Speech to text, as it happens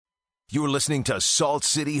You're listening to Salt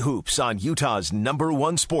City Hoops on Utah's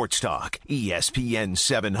 #1 sports talk, ESPN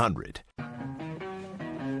 700.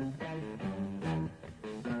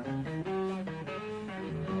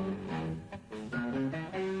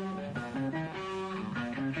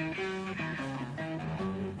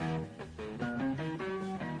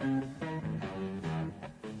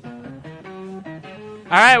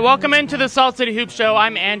 All right, welcome into the Salt City Hoops Show.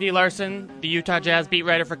 I'm Andy Larsen, the Utah Jazz beat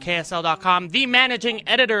writer for KSL.com, the managing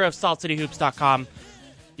editor of SaltCityHoops.com,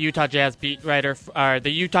 the Utah Jazz beat writer, or the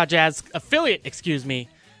Utah Jazz affiliate,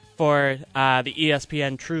 for the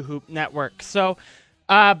ESPN True Hoop Network. So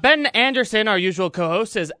Ben Anderson, our usual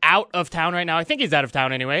co-host, is out of town right now. I think he's out of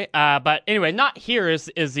town anyway. But anyway, not here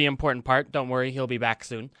is the important part. Don't worry, he'll be back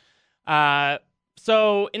soon.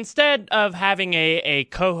 So instead of having a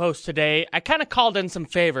co-host today, I kind of called in some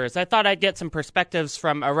favors. I thought I'd get some perspectives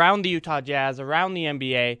from around the Utah Jazz, around the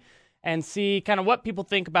NBA, and see kind of what people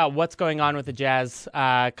think about what's going on with the Jazz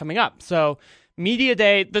coming up. So Media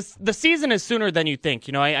Day, the season is sooner than you think.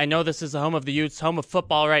 You know, I know this is the home of the Utes, home of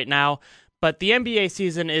football right now, but the NBA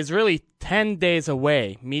season is really 10 days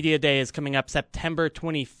away. Media Day is coming up September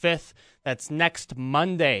 25th. That's next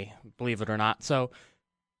Monday, believe it or not. So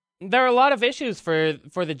there are a lot of issues for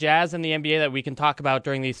the Jazz and the NBA that we can talk about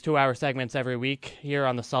during these 2-hour segments every week here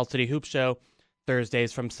on the Salt City Hoops Show,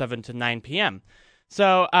 Thursdays from 7 to 9 p.m.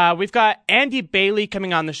 So we've got Andy Bailey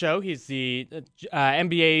coming on the show. He's the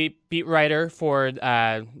NBA beat writer for,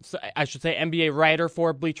 NBA writer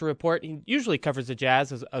for Bleacher Report. He usually covers the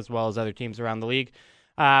Jazz as well as other teams around the league.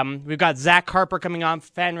 We've got Zach Harper coming on,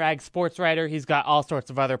 FanRag sports writer. He's got all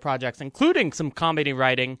sorts of other projects, including some comedy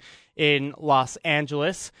writing in Los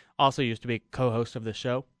Angeles. Also used to be co-host of the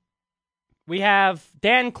show. We have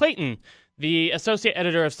Dan Clayton, the associate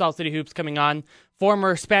editor of Salt City Hoops, coming on,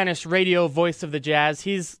 former Spanish radio voice of the Jazz.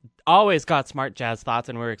 He's always got smart Jazz thoughts,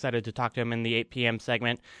 and we're excited to talk to him in the 8 p.m.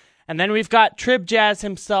 segment. And then we've got Trib Jazz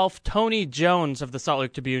himself, Tony Jones of the Salt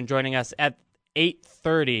Lake Tribune, joining us at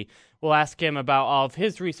 8:30. We'll ask him about all of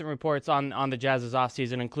his recent reports on the Jazz's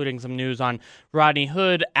offseason, including some news on Rodney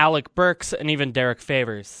Hood, Alec Burks, and even Derek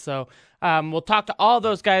Favors. So we'll talk to all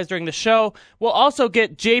those guys during the show. We'll also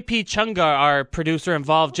get JP Chunga, our producer,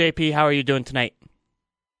 involved. JP, how are you doing tonight?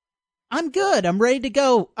 I'm good. I'm ready to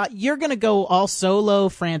go. You're going to go all solo,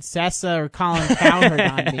 Francesa or Colin Cowherd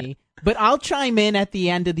on me, but I'll chime in at the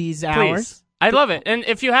end of these hours. Please. I love it. And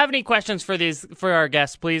if you have any questions for our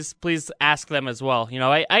guests, please ask them as well. You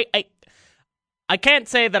know, I can't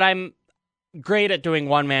say that I'm great at doing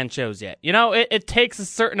one-man shows yet. You know, it takes a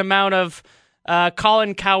certain amount of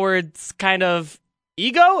Colin Cowherd's kind of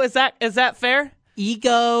ego. Is that fair?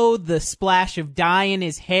 Ego, the splash of dye in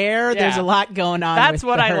his hair. Yeah. There's a lot going on. That's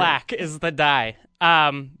what I lack, is the dye.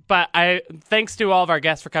 But thanks to all of our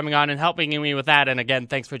guests for coming on and helping me with that. And again,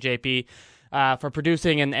 thanks for JP. For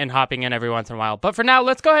producing and hopping in every once in a while. But for now,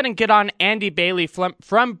 let's go ahead and get on Andy Bailey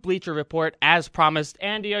from Bleacher Report, as promised.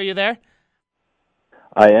 Andy, are you there?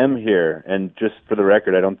 I am here, and just for the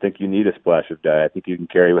record, I don't think you need a splash of dye. I think you can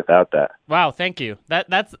carry without that. Wow, thank you.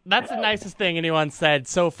 That's the nicest thing anyone said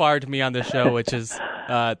so far to me on the show, which is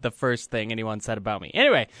the first thing anyone said about me.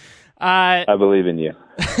 Anyway. I believe in you.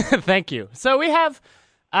 Thank you. So we have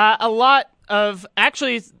a lot of,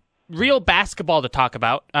 actually, real basketball to talk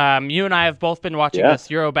about. You and I have both been watching this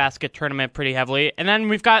Eurobasket tournament pretty heavily. And then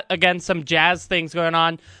we've got, again, some Jazz things going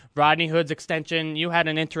on. Rodney Hood's extension. You had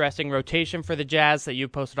an interesting rotation for the Jazz that you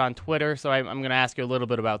posted on Twitter, so I'm going to ask you a little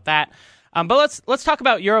bit about that. But let's talk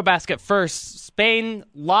about Eurobasket first. Spain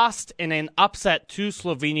lost in an upset to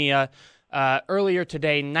Slovenia earlier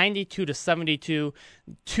today, 92-72.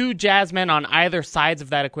 Two Jazzmen on either sides of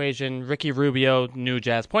that equation. Ricky Rubio, new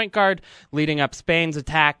Jazz point guard, leading up Spain's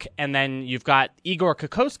attack. And then you've got Igor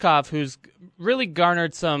Kokoskov, who's really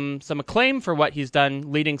garnered some acclaim for what he's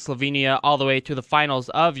done, leading Slovenia all the way to the finals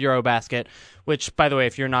of Eurobasket, which, by the way,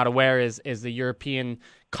 if you're not aware, is the European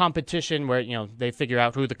competition where, you know, they figure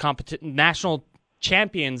out who the national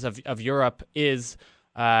champions of Europe is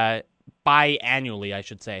biannually, I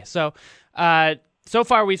should say. So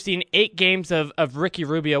far we've seen 8 games of Ricky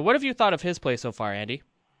Rubio. What have you thought of his play so far, Andy?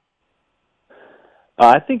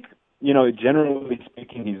 I think, you know, generally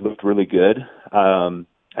speaking, he's looked really good.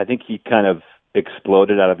 I think he kind of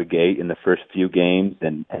exploded out of the gate in the first few games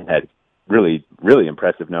and had really, really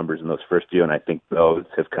impressive numbers in those first few, and I think those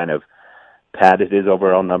have kind of padded his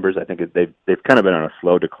overall numbers. I think they've kind of been on a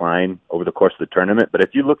slow decline over the course of the tournament, but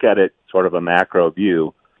if you look at it sort of a macro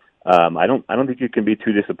view, I don't think you can be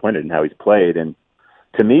too disappointed in how he's played. And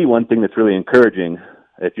to me, one thing that's really encouraging,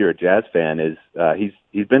 if you're a Jazz fan, is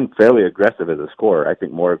he's been fairly aggressive as a scorer. I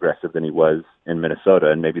think more aggressive than he was in Minnesota,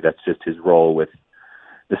 and maybe that's just his role with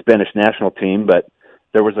the Spanish national team, but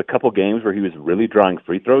there was a couple games where he was really drawing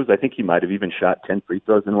free throws. I think he might have even shot 10 free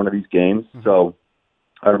throws in one of these games. Mm-hmm. So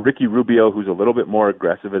Ricky Rubio, who's a little bit more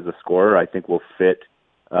aggressive as a scorer, I think will fit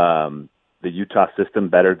the Utah system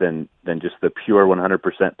better than just the pure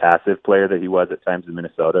 100% passive player that he was at times in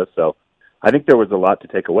Minnesota. So I think there was a lot to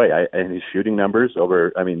take away. And his shooting numbers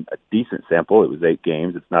a decent sample. It was 8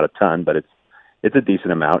 games. It's not a ton, but it's a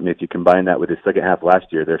decent amount. And if you combine that with his second half last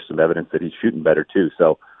year, there's some evidence that he's shooting better too.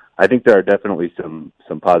 So I think there are definitely some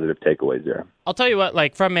positive takeaways there. I'll tell you what,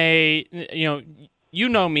 like from you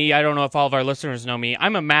know me. I don't know if all of our listeners know me.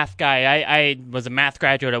 I'm a math guy. I was a math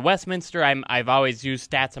graduate at Westminster. I've always used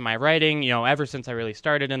stats in my writing. Ever since I really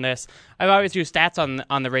started in this, I've always used stats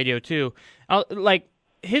on the radio too.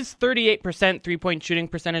 His 38% three-point shooting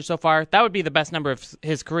percentage so far, that would be the best number of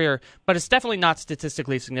his career, but it's definitely not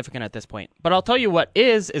statistically significant at this point. But I'll tell you what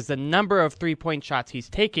is the number of three-point shots he's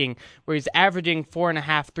taking, where he's averaging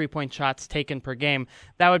 4.5 three-point shots taken per game.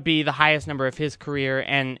 That would be the highest number of his career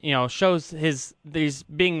and, shows he's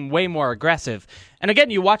being way more aggressive. And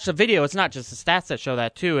again, you watch the video, it's not just the stats that show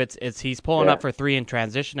that too. It's he's pulling up for three in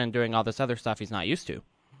transition and doing all this other stuff he's not used to.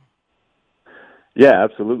 Yeah,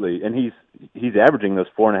 absolutely. And he's averaging those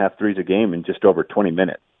 4.5 threes a game in just over 20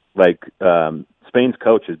 minutes. Spain's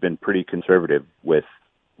coach has been pretty conservative with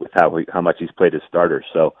how much he's played as starters.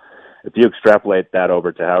 So if you extrapolate that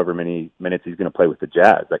over to however many minutes he's going to play with the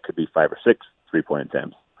Jazz, that could be 5 or 6 three-point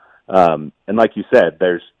attempts. And like you said,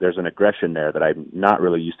 there's an aggression there that I'm not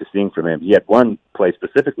really used to seeing from him. He had one play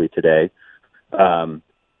specifically today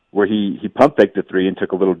where he pump faked a three and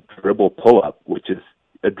took a little dribble pull-up, which is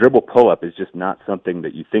a dribble pull-up is just not something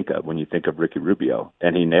that you think of when you think of Ricky Rubio,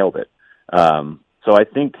 and he nailed it. So I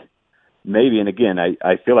think maybe, and again,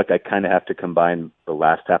 I feel like I kind of have to combine the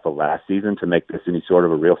last half of last season to make this any sort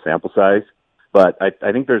of a real sample size, but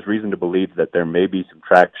I think there's reason to believe that there may be some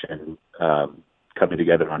traction coming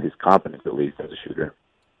together on his confidence, at least, as a shooter.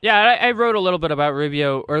 Yeah, I wrote a little bit about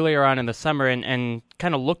Rubio earlier on in the summer and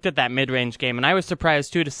kind of looked at that mid-range game, and I was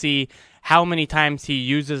surprised, too, to see how many times he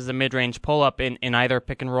uses the mid-range pull-up in either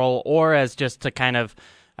pick and roll or as just to kind of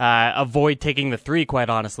avoid taking the three, quite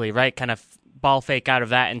honestly, right? Kind of ball fake out of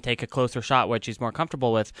that and take a closer shot, which he's more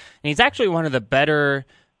comfortable with. And he's actually one of the better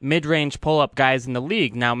mid-range pull-up guys in the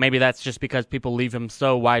league. Now, maybe that's just because people leave him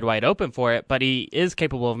so wide open for it, but he is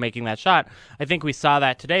capable of making that shot. I think we saw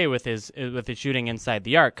that today with his shooting inside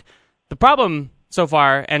the arc. The problem so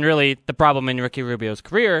far, and really the problem in Ricky Rubio's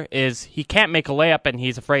career, is he can't make a layup and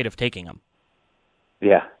he's afraid of taking them.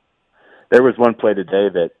 Yeah. There was one play today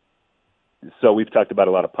so we've talked about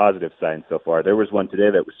a lot of positive signs so far. There was one today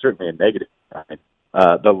that was certainly a negative sign.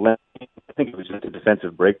 I think it was just a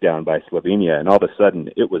defensive breakdown by Slovenia, and all of a sudden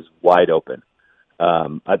it was wide open.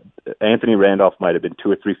 Anthony Randolph might have been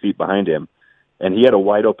 2 or 3 feet behind him, and he had a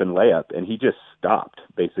wide open layup, and he just stopped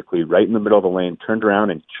basically right in the middle of the lane, turned around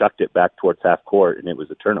and chucked it back towards half court, and it was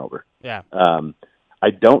a turnover. Yeah. I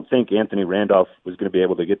don't think Anthony Randolph was going to be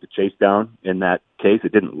able to get the chase down in that case.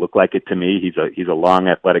 It didn't look like it to me. He's a long,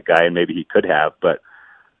 athletic guy, and maybe he could have, but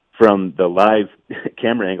from the live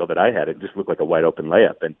camera angle that I had, it just looked like a wide open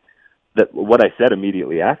layup. And what I said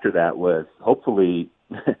immediately after that was, hopefully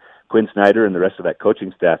Quinn Snyder and the rest of that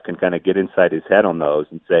coaching staff can kind of get inside his head on those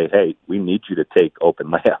and say, hey, we need you to take open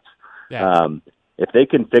layups. Yeah. If they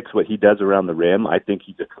can fix what he does around the rim, I think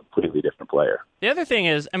he's a completely different player. The other thing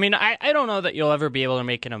is, I don't know that you'll ever be able to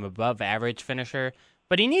make him an above average finisher,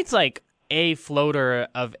 but he needs a floater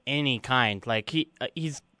of any kind.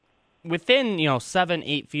 He's within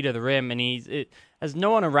 7-8 feet of the rim, and he has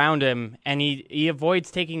no one around him, and he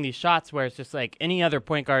avoids taking these shots where it's just like any other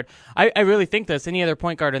point guard. I really think any other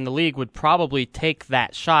point guard in the league would probably take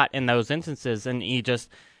that shot in those instances, and he just.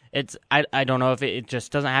 I don't know if it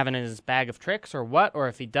just doesn't have it in his bag of tricks or what, or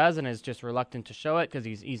if he does and is just reluctant to show it because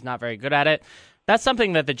he's not very good at it. That's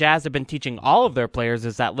something that the Jazz have been teaching all of their players,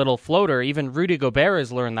 is that little floater. Even Rudy Gobert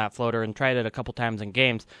has learned that floater and tried it a couple times in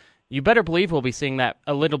games. You better believe we'll be seeing that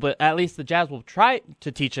a little bit. At least the Jazz will try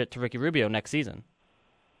to teach it to Ricky Rubio next season.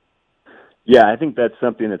 Yeah, I think that's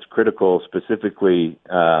something that's critical, specifically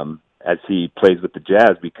as he plays with the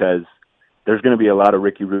Jazz, because there's going to be a lot of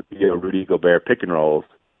Ricky Rubio, Rudy Gobert pick and rolls.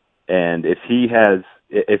 And if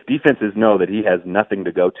defenses know that he has nothing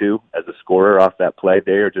to go to as a scorer off that play,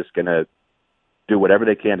 they are just going to do whatever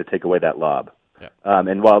they can to take away that lob. Yeah.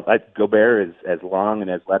 And while Gobert is as long and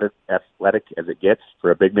as athletic as it gets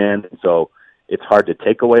for a big man, so it's hard to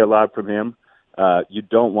take away a lob from him, you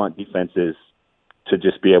don't want defenses to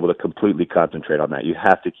just be able to completely concentrate on that. You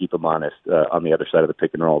have to keep him honest on the other side of the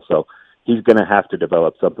pick and roll. So he's going to have to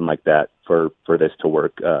develop something like that for this to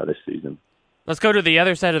work this season. Let's go to the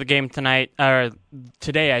other side of the game tonight, or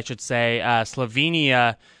today, I should say.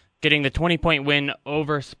 Slovenia getting the 20-point win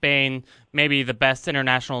over Spain, maybe the best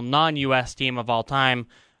international non-U.S. team of all time,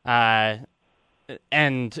 and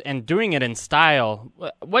doing it in style.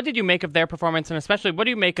 What did you make of their performance, and especially what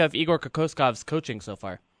do you make of Igor Kokoskov's coaching so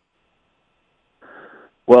far?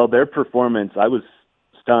 Well, their performance, I was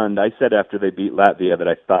stunned. I said after they beat Latvia that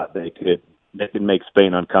I thought they could make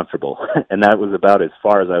Spain uncomfortable, and that was about as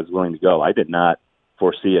far as I was willing to go. I did not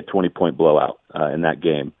foresee a 20-point blowout in that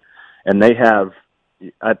game. And they have,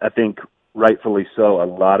 I think, rightfully so, a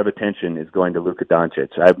lot of attention is going to Luka Doncic.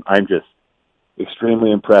 I'm just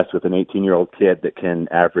extremely impressed with an 18-year-old kid that can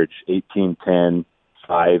average 18, 10,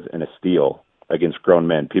 5, and a steal against grown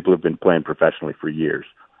men. People have been playing professionally for years.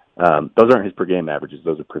 Those aren't his per-game averages.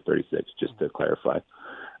 Those are per 36, just to clarify.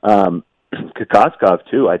 Kokoskov,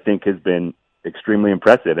 too, I think has been extremely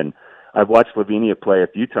impressive. And I've watched Slovenia play a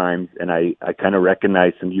few times, and I kind of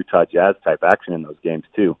recognize some Utah Jazz-type action in those games,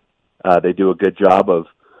 too. They do a good job of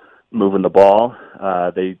moving the ball.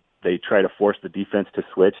 They try to force the defense to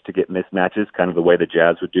switch to get mismatches, kind of the way the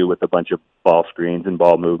Jazz would do with a bunch of ball screens and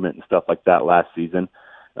ball movement and stuff like that last season.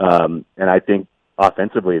 And I think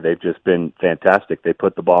offensively they've just been fantastic. They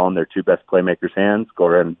put the ball in their two best playmakers' hands,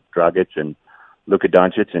 Goran Dragic and Luka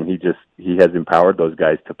Doncic, and he has empowered those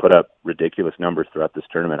guys to put up ridiculous numbers throughout this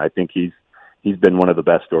tournament. I think he's been one of the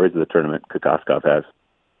best stories of the tournament, Kokoskov has.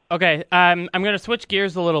 Okay, I'm going to switch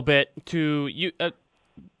gears a little bit to you.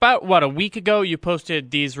 About, a week ago, you posted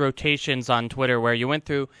these rotations on Twitter where you went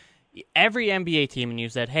through every NBA team and you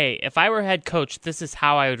said, hey, if I were head coach, this is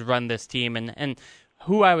how I would run this team and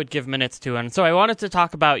who I would give minutes to. And so I wanted to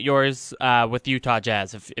talk about yours with Utah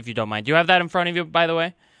Jazz, if you don't mind. Do you have that in front of you, by the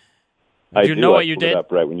way? I do. Know what you did? It up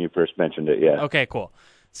right when you first mentioned it, yeah. Okay, cool.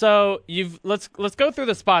 So let's go through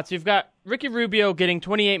the spots. You've got Ricky Rubio getting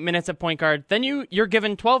 28 minutes at point guard. Then you're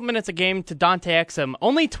given 12 minutes a game to Dante Exum.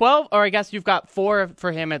 Only 12, or I guess you've got 4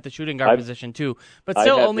 for him at the shooting guard position too. But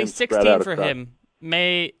still, only 16 for him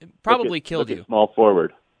may probably killed you. Small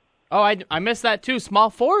forward. Oh, I missed that too. Small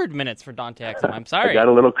forward minutes for Dante Exum. I'm sorry. I got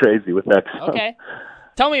a little crazy with Exum. Okay.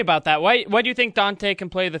 Tell me about that. Why do you think Dante can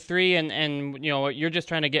play the 3 and you're just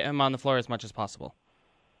trying to get him on the floor as much as possible?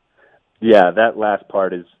 Yeah, that last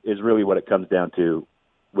part is really what it comes down to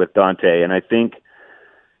with Dante. And I think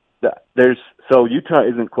that Utah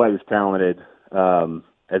isn't quite as talented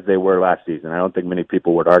as they were last season. I don't think many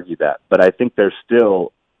people would argue that. But I think they're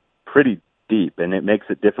still pretty deep, and it makes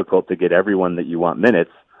it difficult to get everyone that you want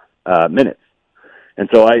minutes. And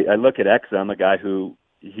so I look at Exum, a guy who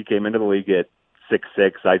he came into the league at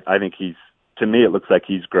 6'6". I think to me, it looks like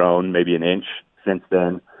he's grown maybe an inch since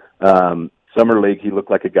then. Summer League, he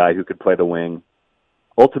looked like a guy who could play the wing.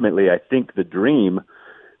 Ultimately, I think the dream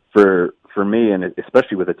for me, and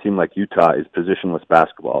especially with a team like Utah, is positionless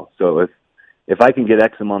basketball. So if I can get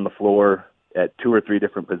Exum on the floor at 2 or 3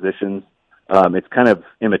 different positions, it's kind of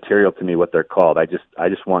immaterial to me what they're called. I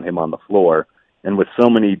just want him on the floor. And with so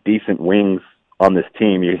many decent wings on this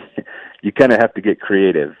team, you kind of have to get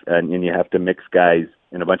creative, and you have to mix guys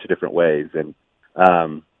in a bunch of different ways. And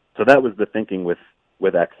so that was the thinking with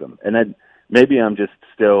Exum. And then maybe I'm just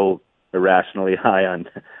still irrationally high on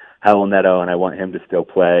Howell Neto, and I want him to still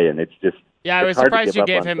play. And it's just I was surprised you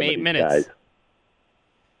gave him 8 minutes. Guys.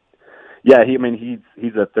 Yeah,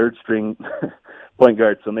 he's a third string point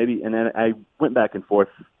guard. So maybe, and then I went back and forth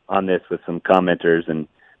on this with some commenters, and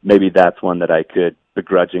maybe that's one that I could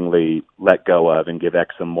begrudgingly let go of and give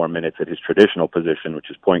Exum more minutes at his traditional position, which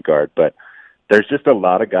is point guard. But there's just a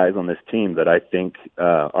lot of guys on this team that I think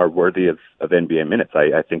are worthy of NBA minutes.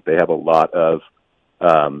 I think they have a lot of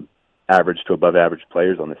average to above average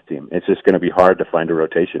players on this team. It's just going to be hard to find a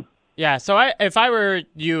rotation. Yeah, so if I were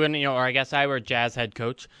you, and or I guess I were Jazz head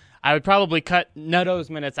coach, I would probably cut Neto's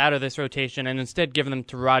minutes out of this rotation and instead give them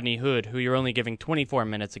to Rodney Hood, who you're only giving 24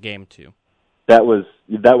 minutes a game to. That was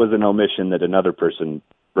an omission that another person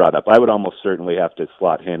brought up. I would almost certainly have to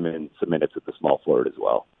slot him in some minutes at the small forward as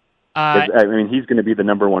well. He's going to be the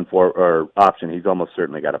number one option. He's almost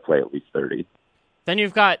certainly got to play at least 30. Then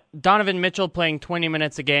you've got Donovan Mitchell playing 20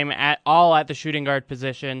 minutes a game at the shooting guard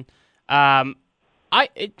position. This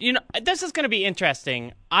is going to be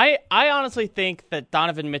interesting. I honestly think that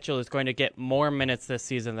Donovan Mitchell is going to get more minutes this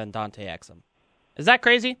season than Dante Exum. Is that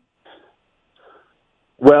crazy?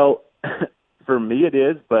 Well, for me it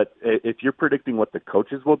is, but if you're predicting what the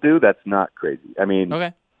coaches will do, that's not crazy.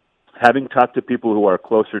 Okay. Having talked to people who are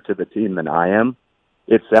closer to the team than I am,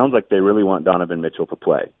 it sounds like they really want Donovan Mitchell to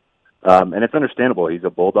play. And it's understandable. He's a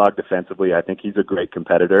bulldog defensively. I think he's a great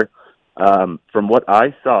competitor. From what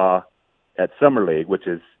I saw at Summer League, which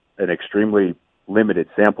is an extremely limited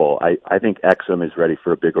sample, I think Exum is ready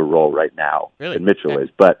for a bigger role right now than Mitchell Okay. is.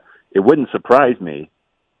 But it wouldn't surprise me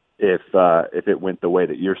if it went the way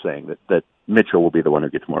that you're saying, that Mitchell will be the one who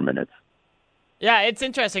gets more minutes. Yeah, it's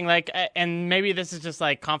interesting, and maybe this is just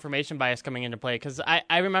confirmation bias coming into play, because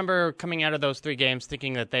I remember coming out of those 3 games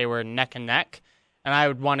thinking that they were neck and neck, and I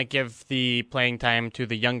would want to give the playing time to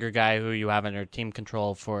the younger guy who you have under team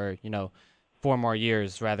control for, 4 more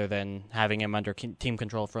years rather than having him under team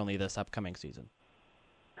control for only this upcoming season.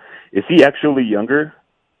 Is he actually younger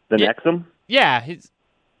than Exum? Yeah,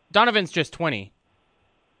 Donovan's just 20.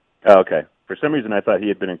 Oh, okay. For some reason, I thought he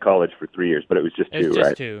had been in college for 3 years, but it was just 2, right? It's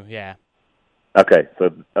just 2, yeah. Okay,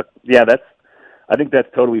 so I think that's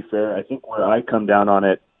totally fair. I think where I come down on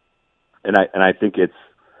it, and I think it's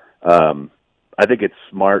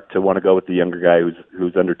smart to want to go with the younger guy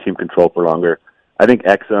who's under team control for longer. I think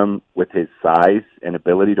Exum, with his size and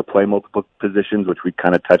ability to play multiple positions, which we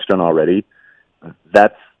kind of touched on already,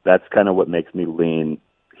 that's kind of what makes me lean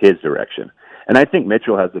his direction. And I think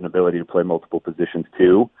Mitchell has an ability to play multiple positions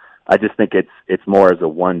too. I just think it's more as a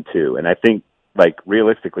 1-2, and I think,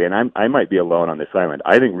 realistically, and I might be alone on this island,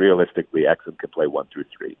 I think realistically Exum could play 1 through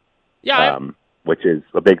 3. Yeah, which is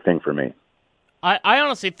a big thing for me. I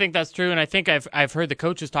honestly think that's true, and I think I've heard the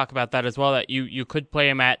coaches talk about that as well, that you could play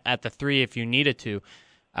him at the 3 if you needed to.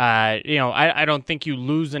 I don't think you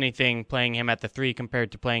lose anything playing him at the 3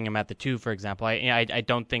 compared to playing him at the 2, for example. I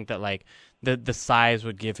don't think that the size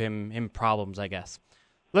would give him problems, I guess.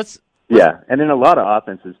 Yeah, and in a lot of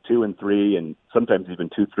offenses, 2 and 3, and sometimes even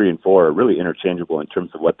 2, 3, and 4 are really interchangeable in terms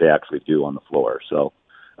of what they actually do on the floor. So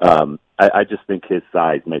I just think his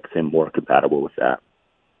size makes him more compatible with that.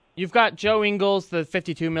 You've got Joe Ingles, the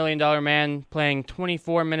 $52 million man, playing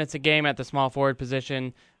 24 minutes a game at the small forward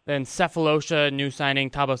position. Then Cephalosha, new signing,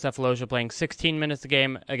 Thabo Cephalosha, playing 16 minutes a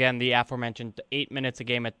game. Again, the aforementioned 8 minutes a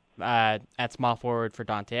game at small forward for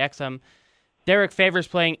Dante Exum. Derek Favors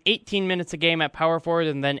playing 18 minutes a game at power forward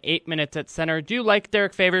and then 8 minutes at center. Do you like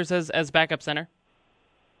Derek Favors as backup center?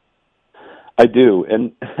 I do,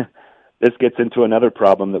 and this gets into another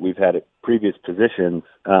problem that we've had at previous positions.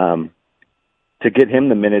 To get him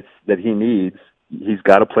the minutes that he needs, he's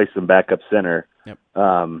got to play some backup center. Yep.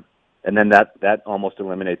 And then that almost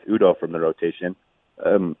eliminates Udo from the rotation.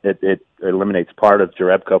 It eliminates part of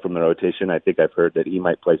Jerebko from the rotation. I think I've heard that he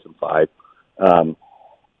might play some 5.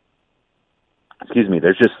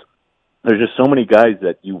 There's just so many guys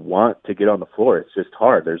that you want to get on the floor. It's just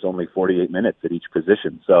hard. There's only 48 minutes at each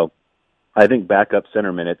position. So I think backup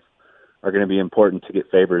center minutes are going to be important to get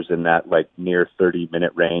Favors in that near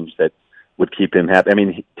 30-minute range that would keep him happy. I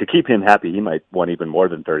mean, to keep him happy, he might want even more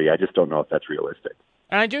than 30. I just don't know if that's realistic.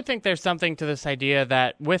 And I do think there's something to this idea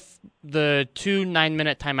that with the 2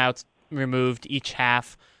 9-minute timeouts removed each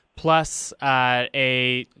half, plus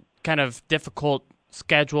a kind of difficult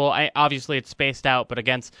schedule, obviously it's spaced out, but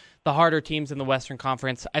against the harder teams in the Western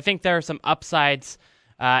Conference, I think there are some upsides,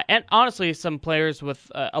 and honestly some players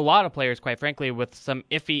with, a lot of players, quite frankly, with some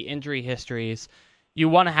iffy injury histories. You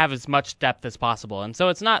want to have as much depth as possible. And so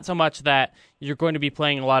it's not so much that you're going to be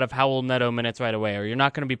playing a lot of Howell Neto minutes right away, or you're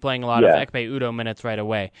not going to be playing a lot of Ekpe Udo minutes right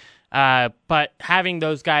away. But having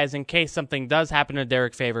those guys in case something does happen to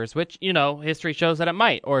Derek Favors, which, history shows that it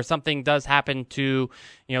might, or something does happen to,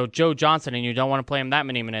 Joe Johnson and you don't want to play him that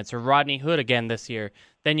many minutes, or Rodney Hood again this year,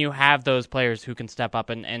 then you have those players who can step up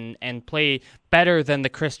and play better than the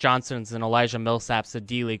Chris Johnsons and Elijah Millsaps, the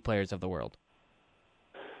D-League players of the world.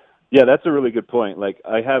 Yeah, that's a really good point.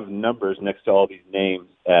 I have numbers next to all these names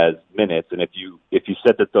as minutes, and if you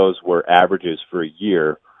said that those were averages for a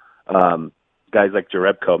year, guys like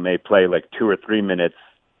Jerebko may play 2 or 3 minutes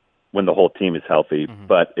when the whole team is healthy. Mm-hmm.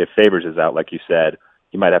 But if Favors is out, like you said,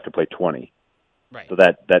 he might have to play 20. Right. So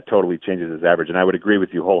that totally changes his average. And I would agree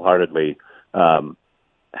with you wholeheartedly.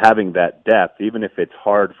 Having that depth, even if it's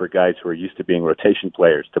hard for guys who are used to being rotation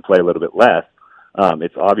players to play a little bit less,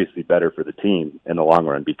 it's obviously better for the team in the long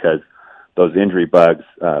run because those injury bugs,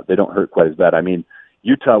 they don't hurt quite as bad. I mean,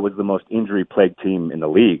 Utah was the most injury-plagued team in the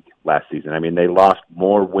league last season. I mean, they lost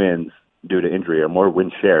more wins due to injury or more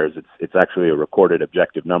win shares. It's actually a recorded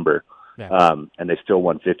objective number. Yeah. And they still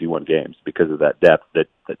won 51 games because of that depth that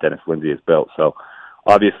Dennis Lindsey has built. So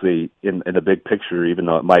obviously in the big picture, even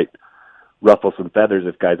though it might ruffle some feathers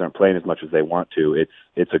if guys aren't playing as much as they want to,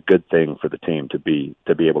 it's a good thing for the team to be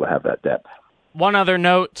able to have that depth. One other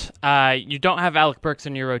note, you don't have Alec Burks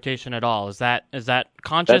in your rotation at all. Is that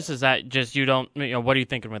conscious? Is that just you don't, what are you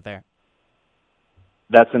thinking with there?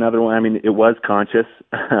 That's another one. I mean, it was conscious,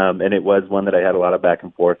 and it was one that I had a lot of back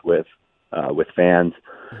and forth with fans.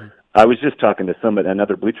 Mm-hmm. I was just talking to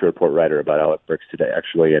another Bleacher Report writer about Alec Burks today,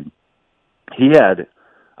 actually, and he had,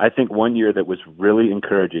 I think one year that was really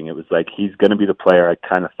encouraging. It was like he's going to be the player I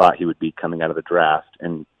kind of thought he would be coming out of the draft,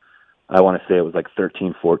 and I want to say it was like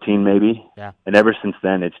 13, 14 maybe. Yeah. And ever since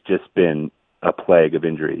then, it's just been a plague of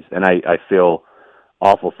injuries, and I feel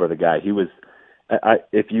awful for the guy. He was.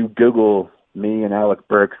 If you Google me and Alec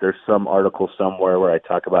Burks, there's some article somewhere where I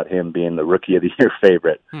talk about him being the Rookie of the Year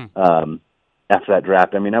favorite after that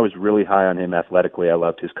draft. I mean, I was really high on him athletically. I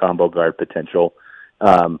loved his combo guard potential.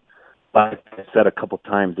 But I said a couple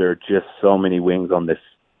times, there are just so many wings on this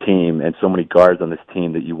team and so many guards on this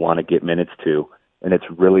team that you want to get minutes to, and it's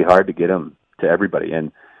really hard to get them to everybody.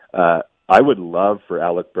 And I would love for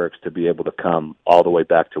Alec Burks to be able to come all the way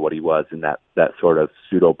back to what he was in that sort of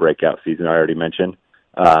pseudo breakout season I already mentioned.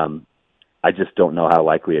 I just don't know how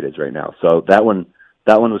likely it is right now. So that one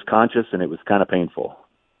was conscious, and it was kind of painful.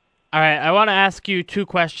 All right, I want to ask you two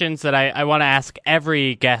questions that I want to ask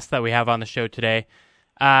every guest that we have on the show today.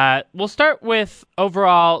 We'll start with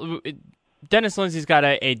overall. Dennis Lindsey's got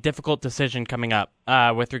a difficult decision coming up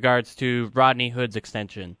with regards to Rodney Hood's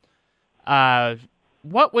extension.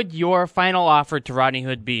 What would your final offer to Rodney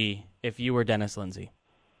Hood be if you were Dennis Lindsey?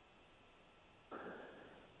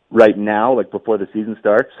 Right now, like before the season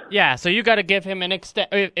starts? Yeah, so you got to give him an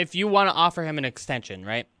if you want to offer him an extension,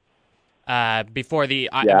 right? Before I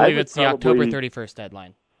believe it's the October 31st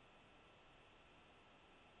deadline.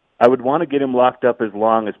 I would want to get him locked up as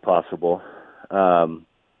long as possible. And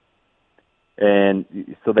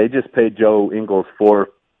so they just paid Joe Ingles 4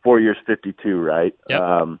 years, 52, right?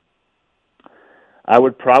 Yep. I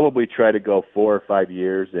would probably try to go 4 or 5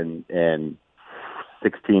 years and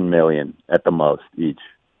 $16 million at the most each,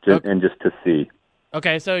 just to see.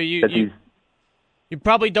 Okay, so you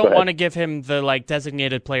probably don't want to give him the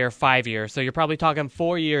designated player 5 years, so you're probably talking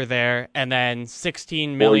 4 year there, and then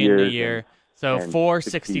 $16 million a year. So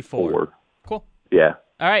 464. Cool. Yeah.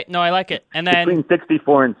 All right. No, I like it. And then between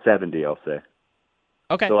 64 and 70, I'll say.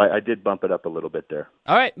 Okay. So I did bump it up a little bit there.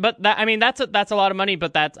 All right, but that's a lot of money,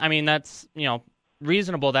 but that's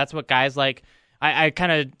reasonable. That's what guys like. I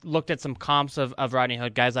kind of looked at some comps of Rodney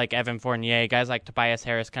Hood, guys like Evan Fournier, guys like Tobias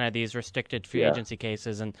Harris, kind of these restricted free agency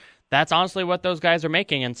cases, and that's honestly what those guys are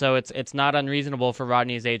making, and so it's not unreasonable for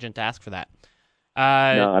Rodney's agent to ask for that.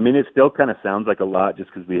 No, I mean, it still kind of sounds like a lot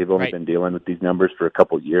just because we have only been dealing with these numbers for a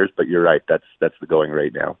couple of years, but you're right, that's the going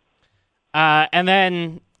rate now. And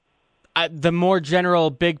then the more general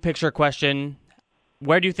big picture question,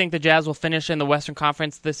 where do you think the Jazz will finish in the Western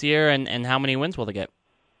Conference this year, and how many wins will they get?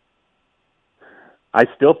 I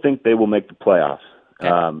still think they will make the playoffs,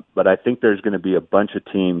 okay. But I think there's going to be a bunch of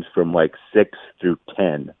teams from 6 through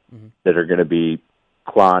 10 that are going to be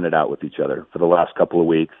clawing it out with each other for the last couple of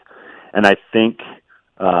weeks. And I think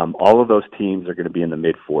all of those teams are going to be in the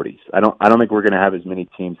mid-40s. I don't think we're going to have as many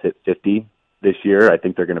teams hit 50 this year. I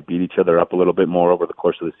think they're going to beat each other up a little bit more over the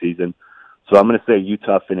course of the season. So I'm going to say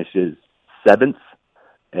Utah finishes 7th,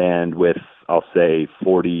 and with, I'll say,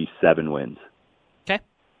 47 wins. Okay,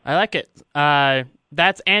 I like it.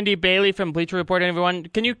 That's Andy Bailey from Bleacher Report. Everyone,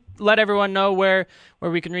 can you let everyone know where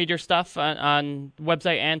we can read your stuff on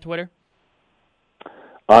website and Twitter?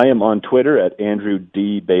 I am on Twitter at Andrew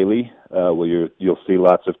D. Bailey, where you'll see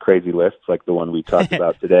lots of crazy lists like the one we talked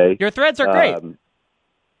about today. Your threads are great.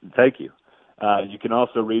 Thank you. You can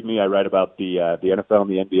also read me. I write about the NFL and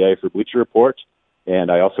the NBA for Bleacher Report, and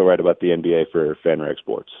I also write about the NBA for FanRag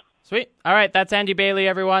Sports. Sweet. All right, that's Andy Bailey,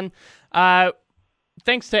 everyone.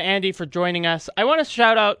 Thanks to Andy for joining us. I want to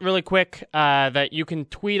shout out really quick that you can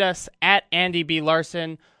tweet us at Andy B.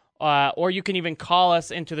 Larsen, or you can even call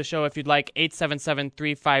us into the show if you'd like,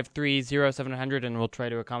 877-353-0700, and we'll try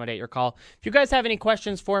to accommodate your call. If you guys have any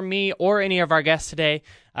questions for me or any of our guests today,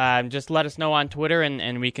 just let us know on Twitter,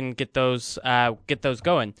 and we can get those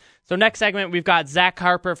going. So next segment, we've got Zach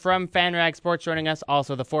Harper from FanRag Sports joining us,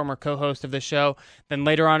 also the former co-host of the show. Then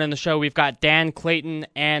later on in the show, we've got Dan Clayton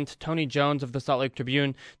and Tony Jones of the Salt Lake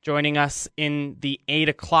Tribune joining us in the 8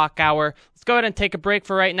 o'clock hour. Let's go ahead and take a break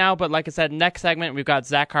for right now, but like I said, next segment, we've got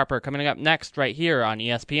Zach Harper coming up next right here on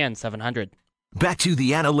ESPN 700. Back to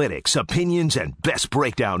the analytics, opinions, and best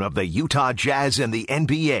breakdown of the Utah Jazz and the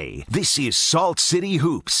NBA. This is Salt City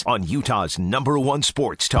Hoops on Utah's #1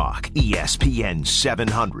 sports talk, ESPN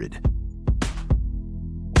 700.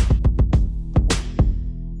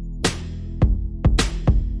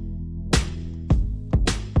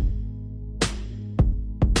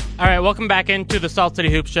 All right, welcome back into the Salt City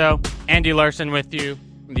Hoops show. Andy Larsen with you,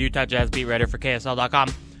 the Utah Jazz beat writer for KSL.com.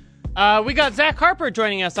 We got Zach Harper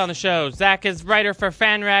joining us on the show. Zach is writer for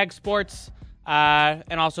FanRag Sports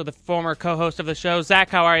and also the former co-host of the show. Zach,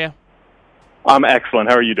 how are you? I'm excellent.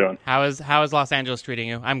 How are you doing? How is Los Angeles treating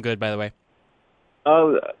you? I'm good, by the way.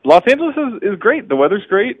 Los Angeles is great. The weather's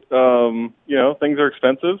great. Things are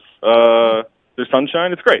expensive. There's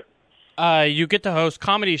sunshine. It's great. You get to host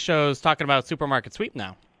comedy shows talking about Supermarket Sweep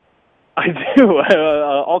now. I do.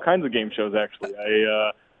 All kinds of game shows, actually.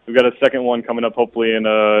 We've got a second one coming up, hopefully in 2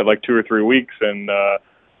 or 3 weeks, and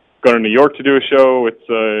going to New York to do a show.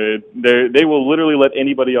 They will literally let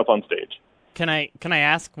anybody up on stage. Can I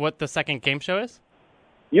ask what the second game show is?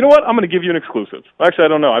 You know what? I'm going to give you an exclusive. Actually, I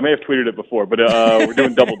don't know. I may have tweeted it before, but we're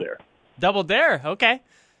doing Double Dare. Double Dare, okay.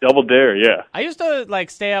 Double Dare, yeah. I used to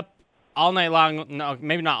stay up all night long. No,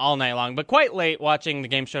 maybe not all night long, but quite late watching the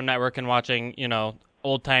Game Show Network and watching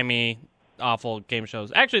old timey, awful game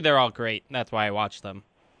shows. Actually, they're all great. That's why I watch them.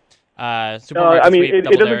 Supermarket Sweep,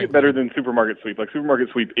 it doesn't get better than Supermarket Sweep. Supermarket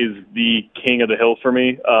Sweep is the king of the hill for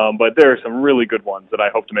me, but there are some really good ones that I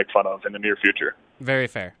hope to make fun of in the near future. Very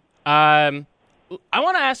fair. I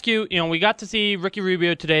want to ask you, we got to see Ricky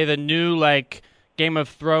Rubio today, the new, Game of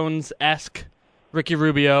Thrones-esque Ricky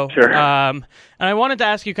Rubio. Sure. And I wanted to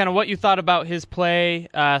ask you kind of what you thought about his play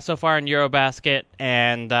so far in Eurobasket,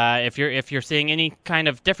 and if you're seeing any kind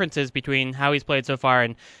of differences between how he's played so far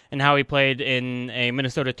and how he played in a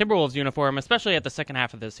Minnesota Timberwolves uniform, especially at the second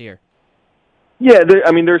half of this year. Yeah,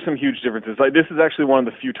 there's some huge differences. This is actually one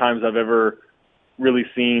of the few times I've ever really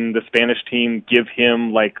seen the Spanish team give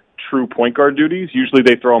him true point guard duties. Usually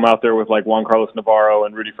they throw him out there with Juan Carlos Navarro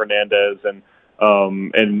and Rudy Fernandez and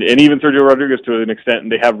even Sergio Rodriguez to an extent,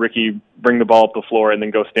 and they have Ricky bring the ball up the floor and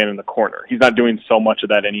then go stand in the corner. He's not doing so much of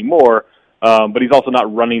that anymore, but he's also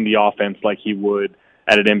not running the offense like he would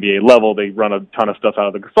at an NBA level. They run a ton of stuff out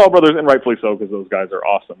of the Gasol brothers, and rightfully so because those guys are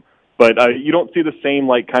awesome. But you don't see the same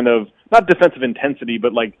not defensive intensity,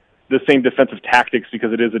 but the same defensive tactics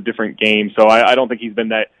because it is a different game. So I don't think he's been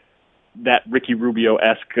that Ricky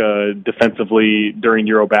Rubio-esque defensively during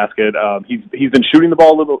Eurobasket. He's been shooting the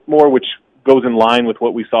ball a little bit more, which goes in line with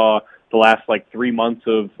what we saw the last 3 months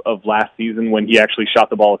of last season when he actually shot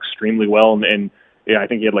the ball extremely well. And I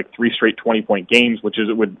think he had 3 straight 20-point games,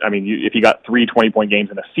 if he got 3 20-point games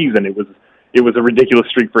in a season, it was a ridiculous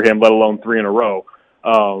streak for him, let alone 3 in a row.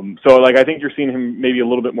 I think you're seeing him maybe a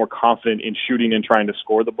little bit more confident in shooting and trying to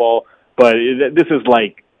score the ball, but this is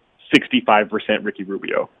 65% Ricky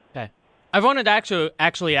Rubio. Okay. I've wanted to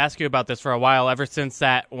actually ask you about this for a while, ever since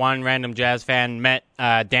that one random Jazz fan met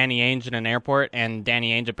Danny Ainge in an airport, and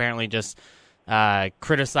Danny Ainge apparently just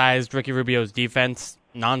criticized Ricky Rubio's defense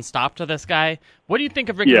nonstop to this guy. What do you think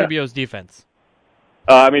of Ricky Rubio's defense?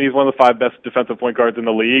 He's one of the 5 best defensive point guards in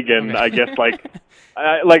the league, and I guess, Danny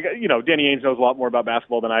Ainge knows a lot more about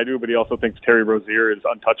basketball than I do, but he also thinks Terry Rozier is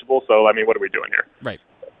untouchable, so, what are we doing here? Right.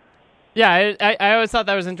 Yeah, I always thought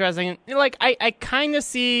that was interesting. I kind of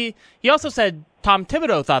see... He also said Tom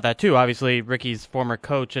Thibodeau thought that, too, obviously, Ricky's former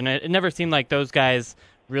coach, and it never seemed like those guys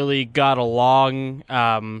really got along,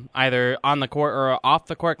 either on the court or off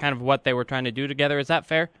the court, kind of what they were trying to do together. Is that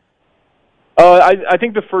fair? I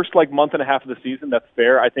think the first month and a half of the season, that's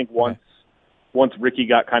fair. I think once Ricky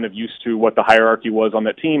got kind of used to what the hierarchy was on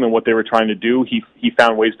that team and what they were trying to do, he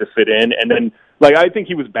found ways to fit in. And then, I think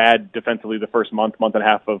he was bad defensively the first month and a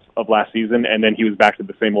half of last season, and then he was back to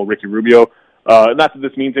the same old Ricky Rubio. Not that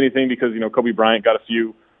this means anything because, Kobe Bryant got a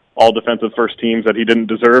few all-defensive first teams that he didn't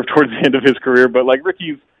deserve towards the end of his career. But,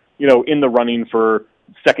 Ricky's, in the running for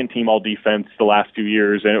second-team all-defense the last few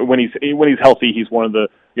years. And when he's healthy, he's one of the,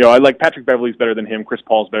 Patrick Beverley's better than him, Chris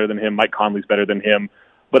Paul's better than him, Mike Conley's better than him.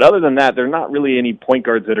 But other than that, there are not really any point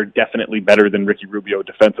guards that are definitely better than Ricky Rubio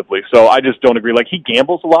defensively. So I just don't agree. He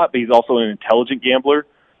gambles a lot, but he's also an intelligent gambler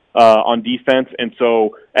on defense. And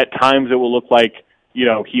so at times it will look like, he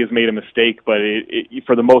has made a mistake, but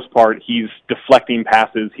for the most part, he's deflecting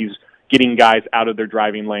passes. He's getting guys out of their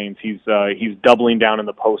driving lanes. He's doubling down in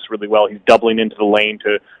the post really well. He's doubling into the lane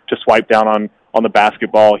to swipe down on the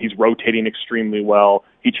basketball. He's rotating extremely well.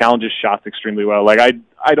 He challenges shots extremely well.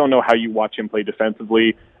 I don't know how you watch him play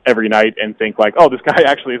defensively every night and think this guy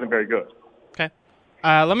actually isn't very good. Okay.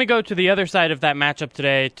 Let me go to the other side of that matchup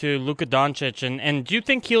today, to Luka Doncic. And do you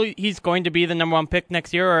think he's going to be the number 1 pick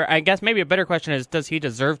next year? Or I guess maybe a better question is, does he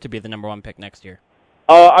deserve to be the number 1 pick next year?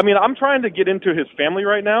 I'm trying to get into his family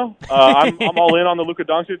right now. I'm all in on the Luka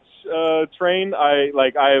Doncic train.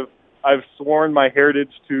 I've sworn my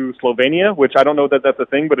heritage to Slovenia, which I don't know that that's a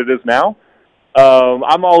thing, but it is now.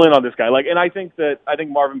 I'm all in on this guy. And I think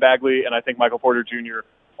Marvin Bagley and I think Michael Porter Jr.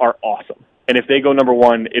 are awesome. And if they go number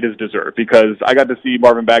 1, it is deserved, because I got to see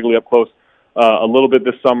Marvin Bagley up close a little bit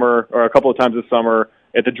this summer, or a couple of times this summer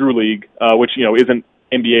at the Drew League, which isn't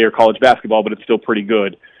NBA or college basketball, but it's still pretty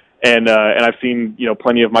good. And I've seen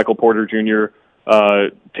plenty of Michael Porter Jr.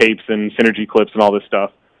 Tapes and synergy clips and all this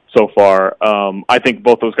stuff. so far. I think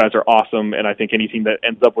both those guys are awesome, and I think any team that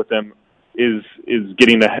ends up with them is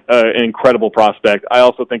getting an incredible prospect. I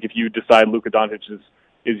also think if you decide Luka Doncic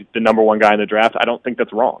is the number one guy in the draft, I don't think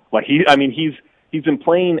that's wrong. Like he's been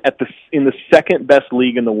playing in the second best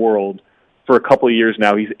league in the world for a couple of years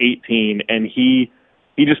now. He's 18, and he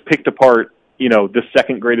just picked apart, the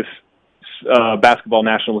second greatest basketball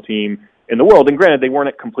national team in the world. And granted, they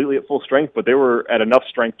weren't completely at full strength, but they were at enough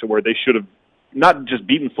strength to where they should have not just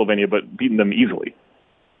beaten Slovenia, but beaten them easily.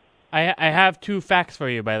 I have 2 facts for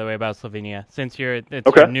you, by the way, about Slovenia, since it's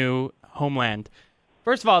okay. your new homeland.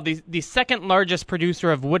 First of all, the second largest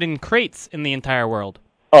producer of wooden crates in the entire world.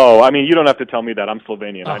 Oh, I mean, you don't have to tell me that. I'm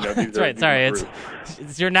Slovenian. Oh, I know these that's are. right. Sorry,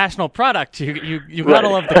 it's your national product. You gotta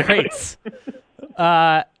love the crates.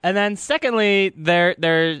 And then secondly,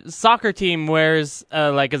 their soccer team wears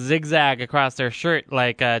like a zigzag across their shirt,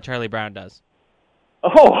 like Charlie Brown does.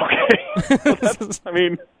 Oh, okay. Well, that's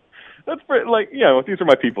pretty, these are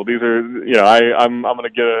my people. These are, I'm gonna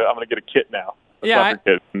get a kit now. Soccer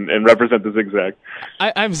kit and represent the zigzag.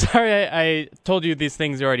 I'm sorry I told you these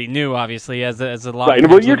things you already knew, obviously, as a lot. Right, but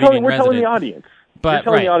we're telling the audience. But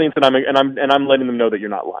you're telling the audience, and I'm letting them know that you're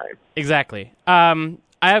not lying. Exactly.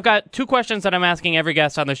 I've got 2 questions that I'm asking every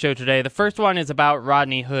guest on the show today. The first one is about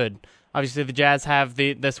Rodney Hood. Obviously, the Jazz have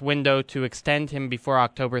this window to extend him before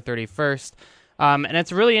October 31st. And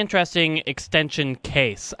it's a really interesting extension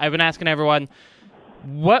case. I've been asking everyone,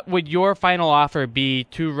 what would your final offer be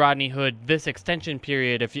to Rodney Hood this extension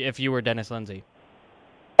period if you were Dennis Lindsay?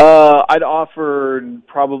 I'd offer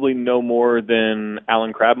probably no more than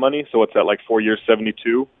Alan Crabb money. So what's that, like 4 years,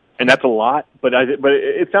 72? And that's a lot, but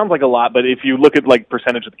it sounds like a lot. But if you look at like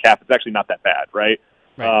percentage of the cap, it's actually not that bad, right?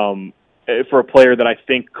 For a player that I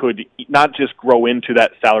think could not just grow into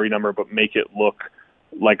that salary number, but make it look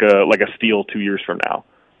like a steal 2 years from now.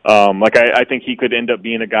 I think he could end up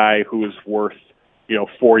being a guy who is worth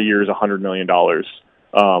 4 years, $100 million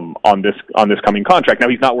on this coming contract. Now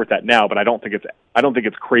he's not worth that now, but I don't think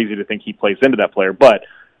it's crazy to think he plays into that player. But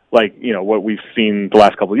what we've seen the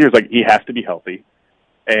last couple of years, he has to be healthy,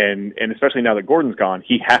 and especially now that Gordon's gone,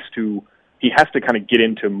 he has to kind of get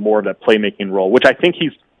into more of that playmaking role, which I think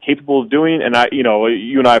he's capable of doing. And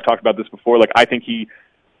you and I have talked about this before. I think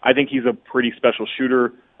he's a pretty special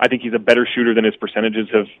shooter. I think he's a better shooter than his percentages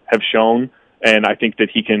have shown. And I think that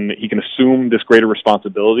he can assume this greater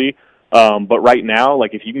responsibility. But right now,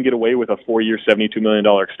 if you can get away with a 4-year, $72 million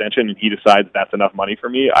extension, and he decides that's enough money for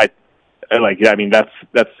me, that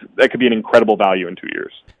could be an incredible value in 2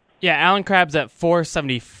 years. Yeah, Alan Crabb's at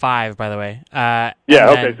 $475, by the way.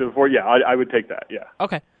 Okay. So I would take that. Yeah.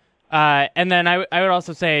 Okay. And then I would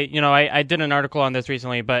also say, I did an article on this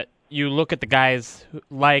recently, but you look at the guys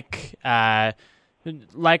like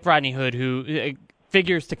Rodney Hood, who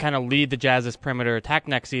figures to kind of lead the Jazz's perimeter attack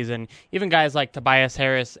next season. Even guys like Tobias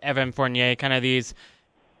Harris, Evan Fournier, kind of these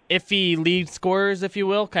iffy lead scorers, if you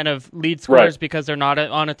will, kind of lead scorers because they're not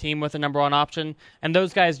on a team with a number one option. And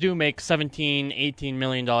those guys do make $17, $18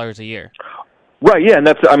 million a year. Right, yeah, and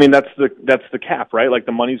that's the cap, right?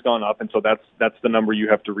 The money's gone up, and so that's the number you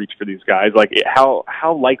have to reach for these guys.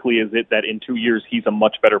 How likely is it that in 2 years he's a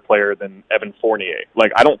much better player than Evan Fournier?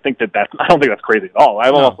 I don't think that's crazy at all.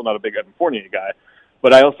 I'm also not a big Evan Fournier guy,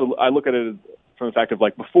 but I look at it from the fact of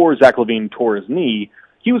before Zach LaVine tore his knee,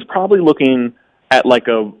 he was probably looking at a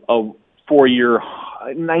 4-year,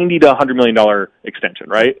 $90 to $100 million extension,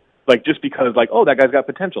 right? Just because, that guy's got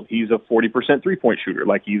potential. He's a 40% three-point shooter.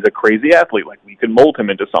 He's a crazy athlete. We could mold him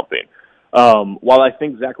into something. While I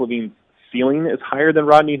think Zach LaVine's ceiling is higher than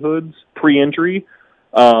Rodney Hood's pre-injury,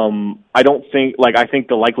 I don't think, I think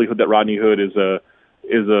the likelihood that Rodney Hood is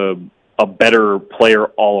a better player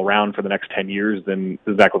all around for the next 10 years than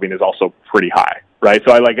Zach LaVine is also pretty high, right?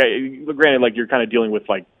 So granted, you're kind of dealing with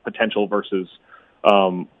potential versus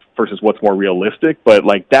what's more realistic, but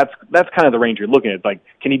that's kind of the range you're looking at.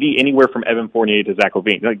 Can he be anywhere from Evan Fournier to Zach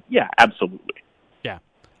LaVine? Yeah, absolutely. Yeah.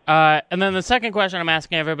 And then the second question I'm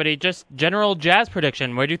asking everybody, just general Jazz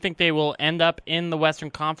prediction. Where do you think they will end up in the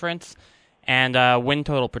Western Conference, and win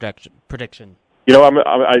total prediction? I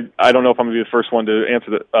don't know if I'm going to be the first one to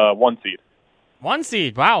answer the 1 seed. 1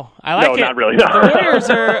 seed. Wow, I like it. No, not really. No. The Warriors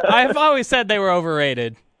are. I've always said they were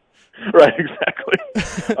overrated. Right, exactly.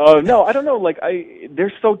 No, I don't know.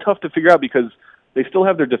 They're so tough to figure out because they still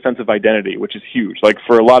have their defensive identity, which is huge.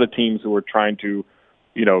 For a lot of teams who are trying to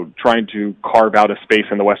carve out a space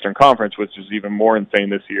in the Western Conference, which is even more insane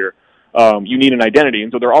this year. You need an identity,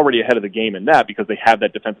 and so they're already ahead of the game in that because they have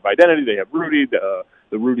that defensive identity. They have Rudy.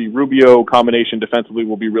 The Rudy-Rubio combination defensively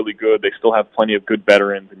will be really good. They still have plenty of good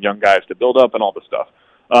veterans and young guys to build up and all this stuff.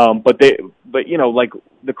 But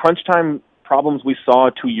the crunch time problems we saw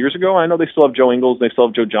 2 years ago. I know they still have Joe Ingles, they still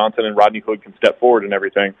have Joe Johnson, and Rodney Hood can step forward and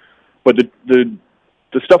everything. But the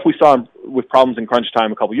stuff we saw with problems in crunch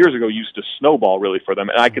time a couple years ago used to snowball really for them,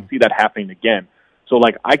 and I could see that happening again. So,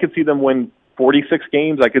 like, I could see them win 46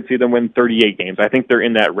 games. I could see them win 38 games. I think they're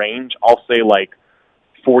in that range. I'll say, like,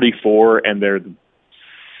 44, and they're the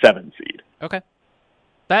 7 seed. Okay.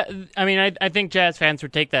 I think Jazz fans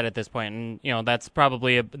would take that at this point, and that's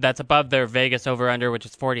probably that's above their Vegas over/under, which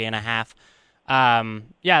is 40.5.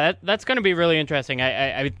 That's going to be really interesting.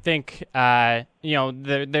 I think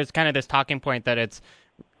there's kind of this talking point that it's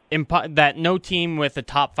that no team with a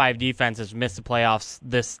top 5 defense has missed the playoffs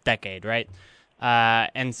this decade, right?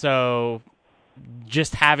 And so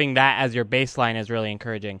just having that as your baseline is really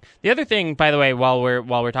encouraging. The other thing, by the way, while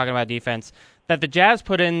we're talking about defense, that the Jazz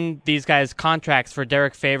put in these guys contracts for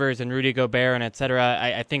Derek Favors and Rudy Gobert and et cetera.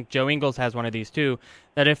 I think Joe Ingles has one of these too,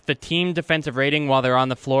 that if the team defensive rating while they're on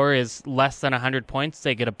the floor is less than 100 points,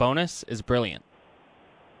 they get a bonus, is brilliant.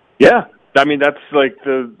 Yeah. I mean, that's like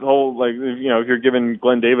the whole, like, if you're giving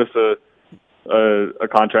Glenn Davis a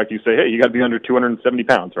contract, you say, hey, you got to be under 270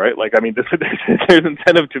 pounds, right? Like, I mean, there's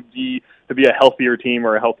incentive to be a healthier team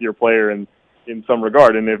or a healthier player in some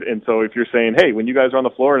regard. And so if you're saying, hey, when you guys are on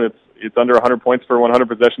the floor and it's under 100 points for 100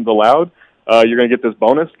 possessions allowed, you're going to get this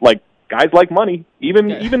bonus. Like, guys like money. Even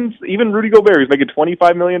Rudy Gobert, who's making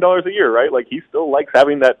 $25 million a year, right? Like, he still likes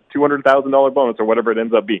having that $200,000 bonus or whatever it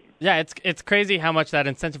ends up being. Yeah, it's crazy how much that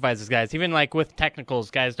incentivizes guys. Even like with technicals,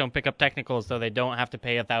 guys don't pick up technicals so they don't have to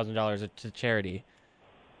pay $1,000 to charity.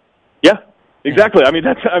 Yeah, exactly.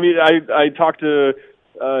 Yeah. I talked to.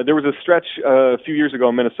 There was a stretch a few years ago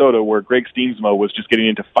in Minnesota where Greg Steensmo was just getting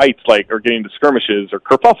into fights, or getting into skirmishes or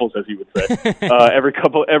kerfuffles, as he would say, every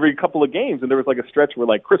couple of games. And there was like a stretch where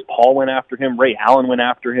like Chris Paul went after him, Ray Allen went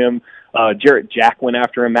after him, Jarrett Jack went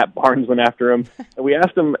after him, Matt Barnes went after him. And we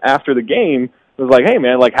asked him after the game, it was like, hey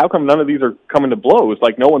man, like how come none of these are coming to blows?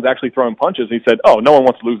 Like no one's actually throwing punches. And he said, oh, no one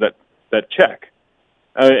wants to lose that check.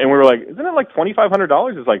 And we were like, isn't it like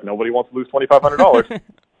 $2,500? It's like nobody wants to lose $2,500.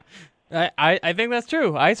 I think that's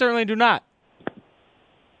true. I certainly do not.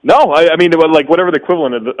 No, I mean, like whatever the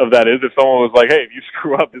equivalent of that is, if someone was like, hey, if you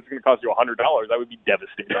screw up, this is going to cost you $100, I would be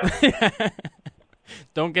devastated.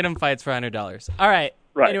 Don't get him fights for $100. All right.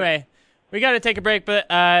 Right. Anyway, we got to take a break, but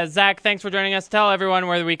Zach, thanks for joining us. Tell everyone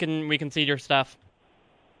where we can see your stuff.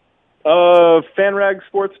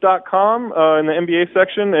 FanRagSports.com in the NBA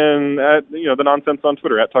section, and at the nonsense on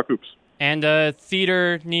Twitter at Talk Hoops. And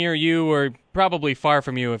theater near you, or probably far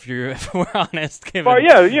from you, if we're honest.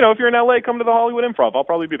 Yeah, if you're in LA, come to the Hollywood Improv. I'll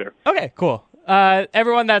probably be there. Okay, cool.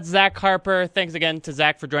 Everyone, that's Zach Harper. Thanks again to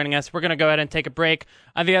Zach for joining us. We're going to go ahead and take a break.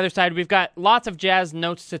 On the other side, we've got lots of Jazz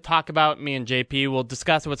notes to talk about. Me and JP will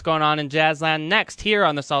discuss what's going on in Jazzland next here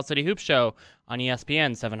on the Salt City Hoop Show on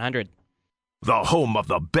ESPN 700. The home of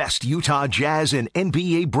the best Utah Jazz and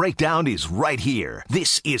NBA breakdown is right here.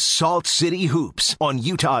 This is Salt City Hoops on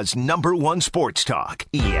Utah's #1 sports talk,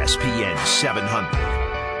 ESPN 700.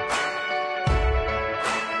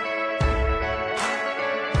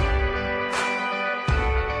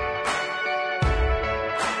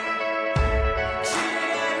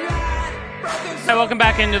 Hi, welcome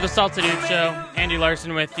back into the Salt City Hoop Show. Andy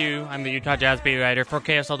Larsen with you. I'm the Utah Jazz beat writer for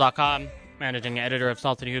KSL.com. Managing editor of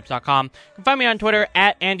saltcityhoops.com. You can find me on Twitter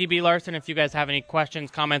at Andy B. Larsen. If you guys have any questions,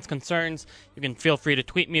 comments, concerns, you can feel free to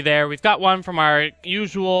tweet me there. We've got one from our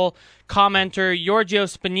usual commenter,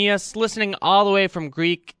 Georgios Spanias, listening all the way from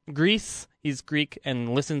Greece. He's Greek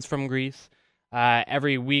and listens from Greece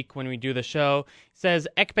every week when we do the show. He says,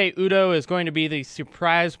 Ekpe Udoh is going to be the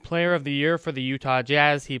surprise player of the year for the Utah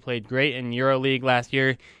Jazz. He played great in EuroLeague last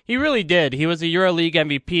year. He really did. He was a EuroLeague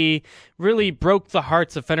MVP, really broke the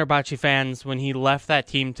hearts of Fenerbahce fans when he left that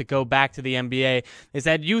team to go back to the NBA. They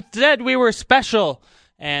said, you said we were special,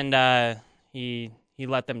 and he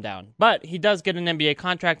let them down. But he does get an NBA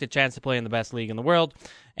contract, a chance to play in the best league in the world,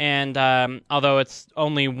 and although it's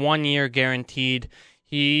only 1 year guaranteed,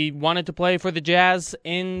 he wanted to play for the Jazz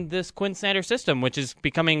in this Quinn Snyder system, which is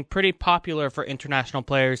becoming pretty popular for international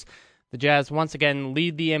players. The Jazz, once again,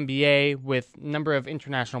 lead the NBA with number of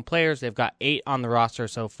international players. They've got 8 on the roster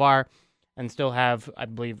so far and still have,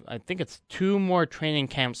 I think it's 2 more training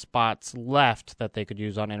camp spots left that they could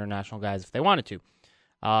use on international guys if they wanted to.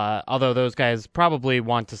 Although those guys probably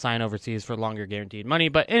want to sign overseas for longer guaranteed money.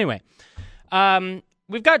 But anyway,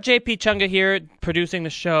 we've got JP Chunga here producing the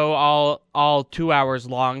show all 2 hours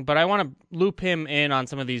long, but I want to loop him in on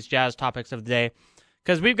some of these Jazz topics of the day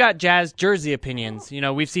because we've got Jazz jersey opinions.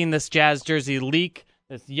 We've seen this Jazz jersey leak,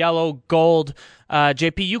 this yellow gold.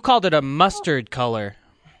 JP, you called it a mustard color.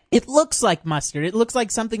 It looks like mustard. It looks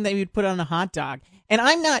like something that you'd put on a hot dog. And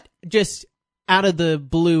I'm not just out of the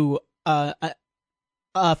blue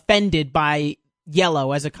offended by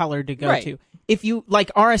yellow as a color to go to. If you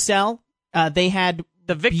like RSL, they had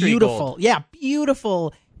the victory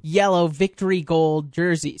beautiful yellow victory gold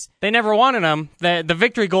jerseys. They never wanted them. The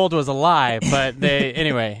victory gold was a lie, but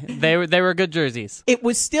they were good jerseys. It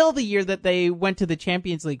was still the year that they went to the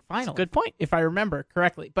Champions League final. Good point, if I remember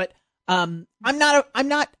correctly. But I'm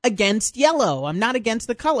not against yellow. I'm not against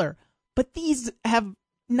the color, but these have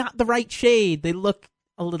not the right shade. They look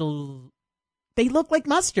like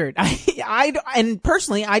mustard. And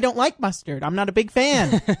personally, I don't like mustard. I'm not a big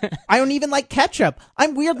fan. I don't even like ketchup.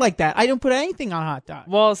 I'm weird like that. I don't put anything on hot dogs.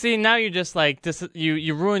 Well, see, now you just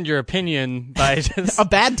you ruined your opinion by just a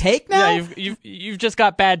bad take now. Yeah, you've just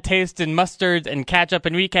got bad taste in mustard and ketchup,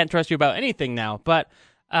 and we can't trust you about anything now. But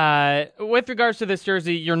with regards to this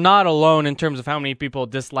jersey, you're not alone in terms of how many people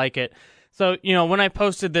dislike it. So, when I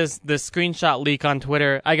posted this screenshot leak on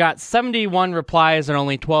Twitter, I got 71 replies and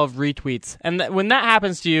only 12 retweets. And when that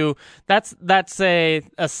happens to you, that's a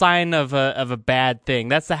sign of a bad thing.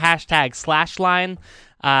 That's the hashtag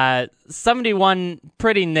 /line. 71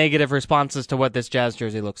 pretty negative responses to what this Jazz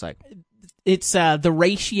jersey looks like. It's the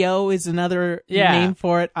ratio is another name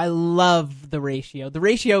for it. I love the ratio. The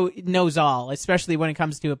ratio knows all, especially when it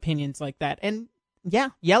comes to opinions like that. And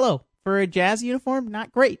yellow for a Jazz uniform,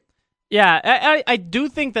 not great. Yeah, I do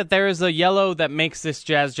think that there is a yellow that makes this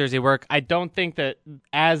Jazz jersey work. I don't think that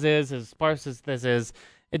as sparse as this is,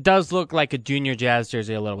 it does look like a junior Jazz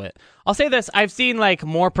jersey a little bit. I'll say this, I've seen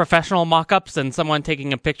more professional mock-ups and someone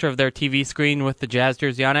taking a picture of their TV screen with the Jazz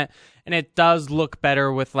jersey on it, and it does look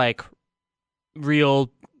better with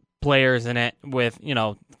real players in it with,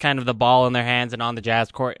 kind of the ball in their hands and on the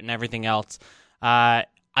Jazz court and everything else. I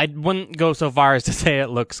wouldn't go so far as to say it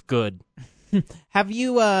looks good. Have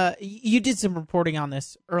you you did some reporting on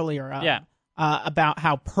this earlier about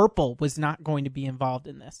how purple was not going to be involved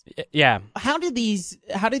in this. Yeah. How did these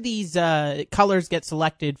colors get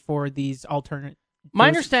selected for these alternate? My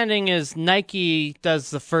understanding is Nike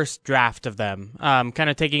does the first draft of them, kind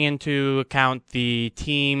of taking into account the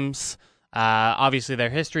teams, obviously their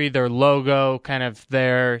history, their logo, kind of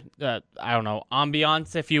their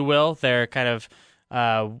ambiance, if you will, their kind of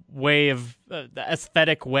way of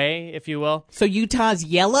aesthetic way, if you will. So Utah's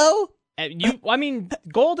yellow?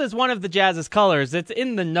 Gold is one of the Jazz's colors. It's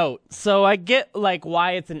in the note. So I get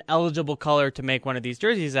why it's an eligible color to make one of these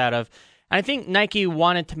jerseys out of. I think Nike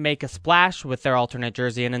wanted to make a splash with their alternate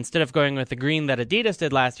jersey, and instead of going with the green that Adidas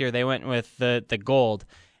did last year, they went with the gold.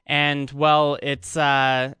 And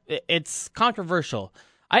it's controversial.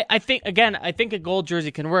 I think a gold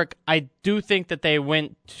jersey can work. I do think that they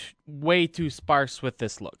went way too sparse with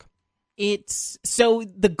this look. So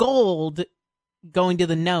the gold going to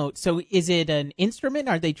the note. So is it an instrument?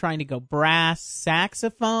 Are they trying to go brass,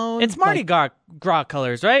 saxophone? It's Mardi Gras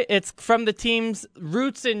colors, right? It's from the team's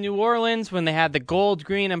roots in New Orleans when they had the gold,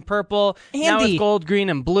 green, and purple. Andy, now it's gold, green,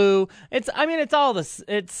 and blue. It's all this.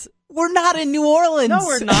 We're not in New Orleans. No,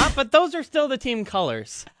 we're not, but those are still the team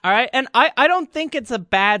colors. All right? And I don't think it's a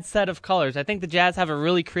bad set of colors. I think the Jazz have a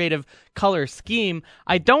really creative color scheme.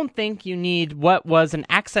 I don't think you need what was an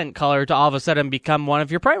accent color to all of a sudden become one of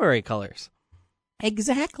your primary colors.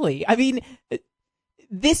 Exactly.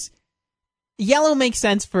 This yellow makes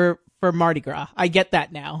sense for Mardi Gras. I get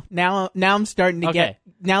that now. Now I'm starting to get,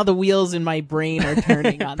 now the wheels in my brain are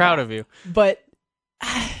turning on Proud that. of you. But,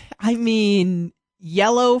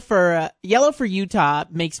 yellow for Utah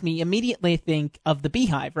makes me immediately think of the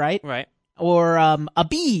beehive, right? Right. Or a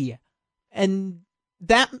bee, and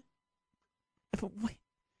that purple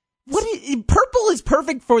is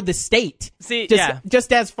perfect for the state. See,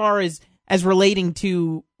 just as far as relating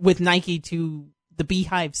to with Nike to the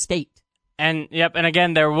beehive state. And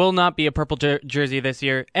again, there will not be a purple jersey this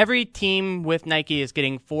year. Every team with Nike is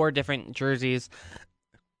getting 4 different jerseys.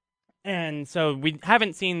 And so we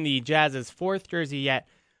haven't seen the Jazz's 4th jersey yet.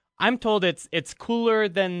 I'm told it's cooler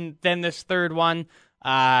than this 3rd one.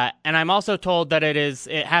 And I'm also told that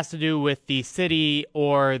it has to do with the city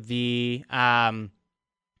or the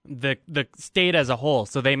state as a whole.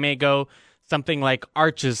 So they may go something like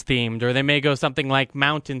arches themed, or they may go something like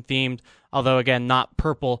mountain themed, although again, not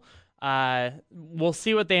purple. We'll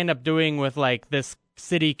see what they end up doing with this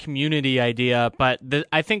city community idea, but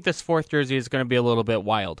I think this 4th jersey is going to be a little bit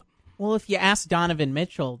wild. Well, if you ask Donovan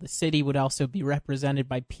Mitchell, the city would also be represented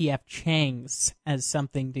by P.F. Chang's as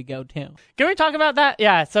something to go to. Can we talk about that?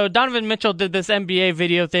 Yeah, so Donovan Mitchell did this NBA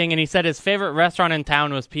video thing, and he said his favorite restaurant in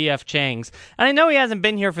town was P.F. Chang's. And I know he hasn't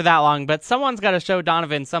been here for that long, but someone's got to show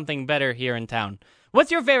Donovan something better here in town. What's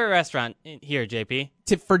your favorite restaurant here, JP?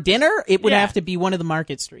 For dinner, it would have to be one of the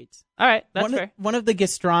market streets. All right, that's fair. One of the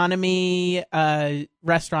gastronomy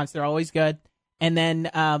restaurants. They're always good. And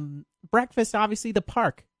then breakfast, obviously, the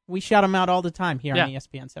Park. We shout them out all the time here on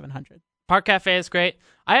ESPN 700. Park Cafe is great.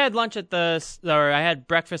 I had I had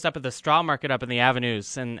breakfast up at the Straw Market up in the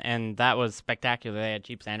Avenues, and that was spectacular. They had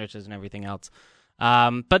cheap sandwiches and everything else.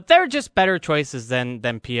 But they're just better choices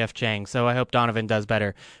than P.F. Chang, so I hope Donovan does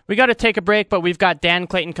better. We got to take a break, but we've got Dan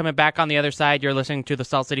Clayton coming back on the other side. You're listening to the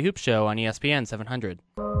Salt City Hoops Show on ESPN 700.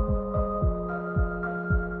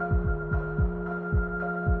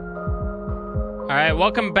 All right,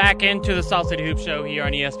 welcome back into the Salt City Hoops Show here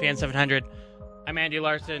on ESPN 700. I'm Andy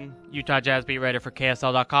Larsen, Utah Jazz beat writer for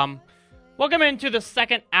KSL.com. Welcome into the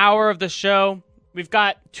second hour of the show. We've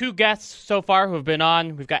got two guests so far who have been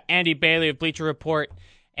on. We've got Andy Bailey of Bleacher Report,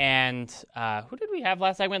 and who did we have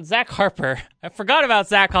last segment? Zach Harper. I forgot about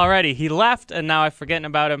Zach already. He left, and now I'm forgetting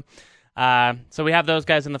about him. So we have those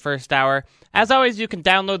guys in the first hour. As always, you can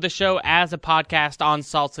download the show as a podcast on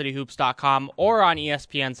saltcityhoops.com or on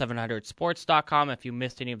ESPN700sports.com if you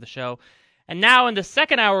missed any of the show. And now in the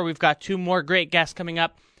second hour, we've got two more great guests coming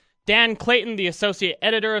up. Dan Clayton, the associate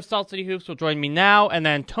editor of Salt City Hoops, will join me now, and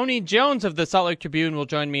then Tony Jones of the Salt Lake Tribune will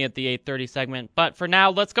join me at the 8:30 segment. But for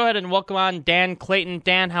now, let's go ahead and welcome on Dan Clayton.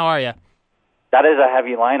 Dan, how are you? That is a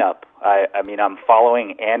heavy lineup. I mean, I'm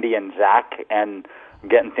following Andy and Zach, and I'm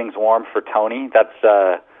getting things warm for Tony. That's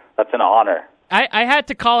an honor. I had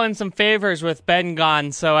to call in some favors with Ben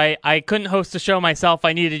gone, so I couldn't host the show myself.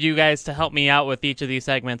 I needed you guys to help me out with each of these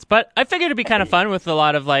segments. But I figured it'd be kind of fun with a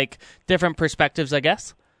lot of different perspectives, I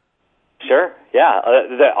guess. Sure, yeah.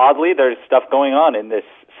 Oddly, there's stuff going on in this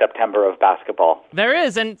September of basketball. There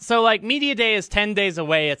is, and so Media Day is 10 days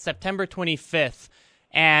away. It's September 25th,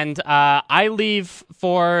 and I leave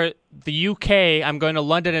for the UK. I'm going to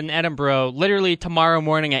London and Edinburgh literally tomorrow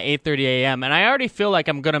morning at 8:30 a.m., and I already feel like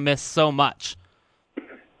I'm going to miss so much.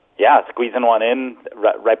 Yeah, squeezing one in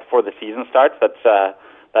right before the season starts.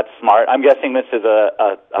 That's smart. I'm guessing this is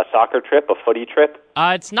a soccer trip, a footy trip?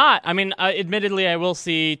 It's not. I mean, admittedly, I will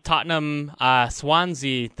see Tottenham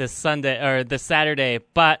Swansea this Saturday,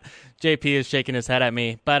 but JP is shaking his head at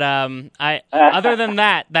me. But other than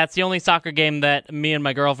that, that's the only soccer game that me and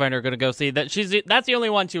my girlfriend are going to go see. That's the only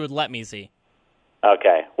one she would let me see.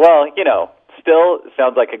 Okay. Well, still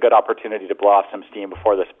sounds like a good opportunity to blow off some steam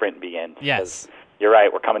before the sprint begins. Yes. You're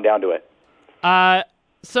right. We're coming down to it.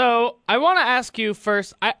 So I want to ask you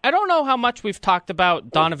first, I don't know how much we've talked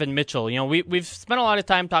about Donovan Mitchell. We've spent a lot of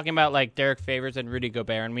time talking about Derek Favors and Rudy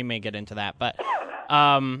Gobert, and we may get into that. But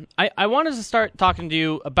I wanted to start talking to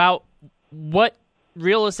you about what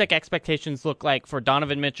realistic expectations look like for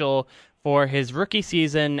Donovan Mitchell for his rookie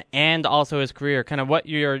season and also his career, kind of what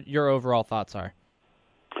your overall thoughts are.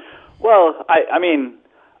 Well, I mean,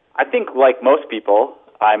 I think like most people,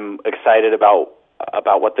 I'm excited about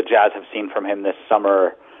what the Jazz have seen from him this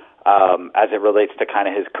summer as it relates to kind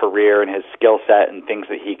of his career and his skill set and things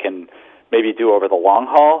that he can maybe do over the long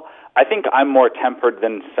haul. I think I'm more tempered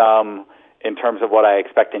than some in terms of what I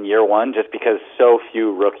expect in year one, just because so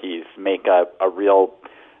few rookies make a real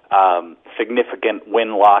significant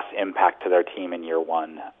win-loss impact to their team in year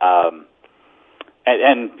one.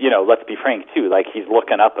 And let's be frank too, he's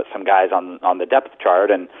looking up at some guys on the depth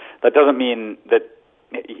chart, and that doesn't mean that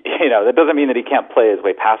he can't play his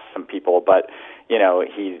way past some people, but,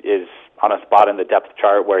 he is on a spot in the depth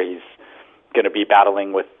chart where he's going to be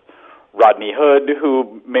battling with Rodney Hood,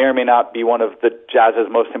 who may or may not be one of the Jazz's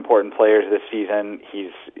most important players this season.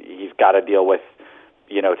 He's got to deal with,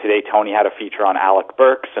 today Tony had a feature on Alec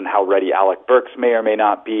Burks and how ready Alec Burks may or may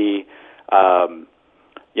not be.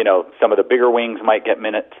 Some of the bigger wings might get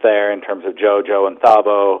minutes there in terms of JoJo and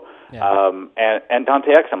Thabo. Yeah. And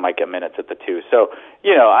Dante Exum might get minutes at the two. So,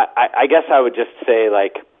 I guess I would just say,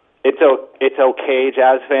 it's okay,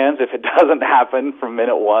 Jazz fans, if it doesn't happen from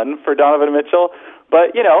minute one for Donovan Mitchell.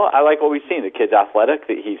 But, I like what we've seen. The kid's athletic,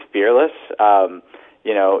 he's fearless.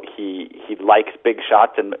 He likes big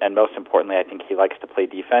shots, and most importantly, I think he likes to play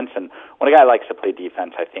defense. And when a guy likes to play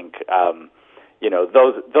defense, I think,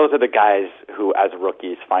 those are the guys who, as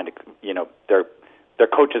rookies, find, their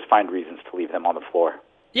coaches find reasons to leave them on the floor.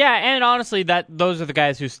 Yeah, and honestly, those are the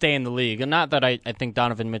guys who stay in the league. And not that I think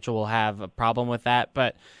Donovan Mitchell will have a problem with that,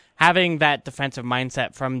 but having that defensive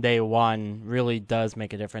mindset from day one really does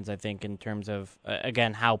make a difference, I think, in terms of,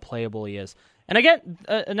 again, how playable he is. And again,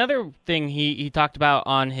 another thing he talked about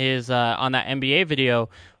on his on that NBA video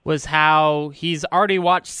was how he's already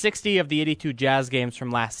watched 60 of the 82 Jazz games from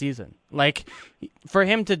last season. For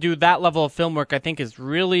him to do that level of film work, I think is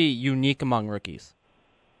really unique among rookies.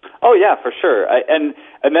 Oh yeah, for sure. And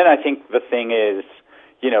then I think the thing is,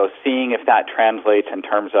 seeing if that translates in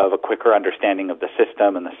terms of a quicker understanding of the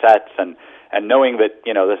system and the sets, and knowing that,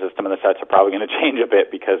 the system and the sets are probably going to change a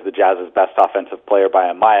bit because the Jazz's best offensive player by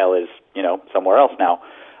a mile is, somewhere else now.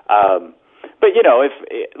 But,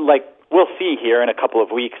 we'll see here in a couple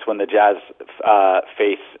of weeks when the Jazz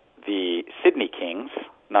face the Sydney Kings,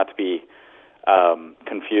 not to be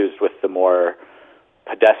confused with the more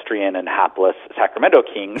pedestrian and hapless Sacramento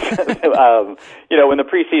Kings. When the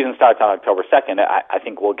preseason starts on October 2nd, I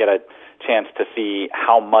think we'll get a chance to see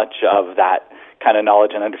how much of that kind of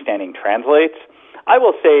knowledge and understanding translates. I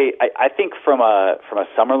will say, I think from a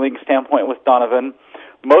summer league standpoint with Donovan,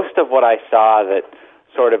 most of what I saw that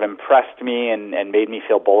sort of impressed me and made me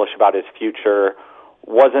feel bullish about his future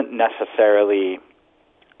wasn't necessarily,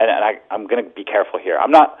 and I'm going to be careful here.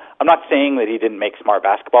 I'm not saying that he didn't make smart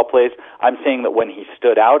basketball plays. I'm saying that when he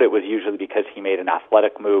stood out, it was usually because he made an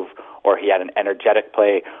athletic move, or he had an energetic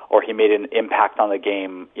play, or he made an impact on the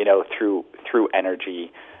game, through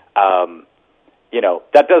energy.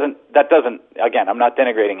 That doesn't. Again, I'm not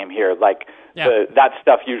denigrating him here. That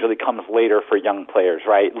stuff usually comes later for young players,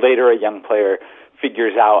 right? Later, a young player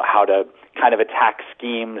figures out how to kind of attack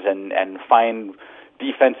schemes and find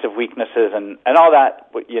defensive weaknesses and all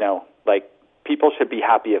that. People should be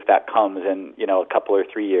happy if that comes in, a couple or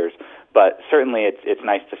 3 years. But certainly, it's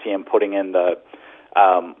nice to see him putting in the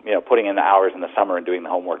hours in the summer and doing the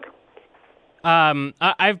homework.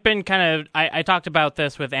 I've been I talked about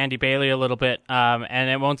this with Andy Bailey a little bit, and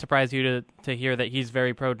it won't surprise you to hear that he's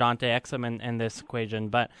very pro Dante Exum in this equation.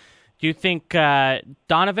 But do you think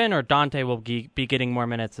Donovan or Dante will be getting more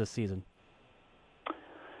minutes this season?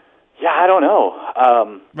 Yeah, I don't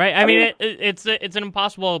know. Right. I mean, it's an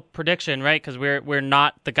impossible prediction, right? Because we're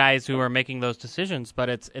not the guys who are making those decisions, but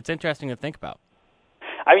it's interesting to think about.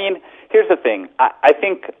 I mean, here's the thing. I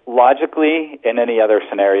think logically, in any other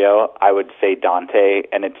scenario, I would say Dante,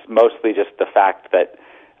 and it's mostly just the fact that,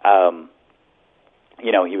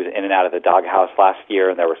 he was in and out of the doghouse last year,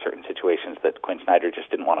 and there were certain situations that Quinn Snyder just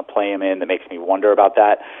didn't want to play him in. That makes me wonder about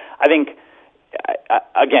that. I think,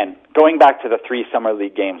 again, going back to the 3 summer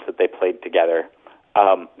league games that they played together,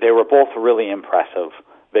 they were both really impressive.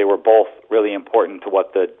 They were both really important to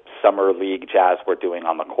what the summer league Jazz were doing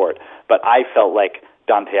on the court. But I felt like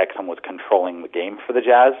Dante Exum was controlling the game for the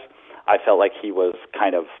Jazz. I felt like he was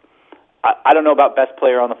kind of, I don't know about best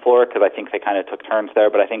player on the floor because I think they kind of took turns there,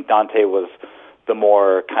 but I think Dante was the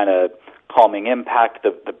more kind of calming impact,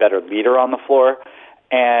 the better leader on the floor.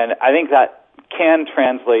 And I think that can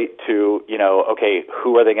translate to, okay,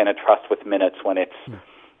 who are they going to trust with minutes when it's,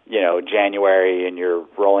 January and you're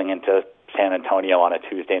rolling into San Antonio on a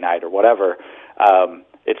Tuesday night or whatever.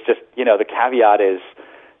 It's just, the caveat is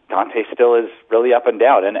Dante still is really up and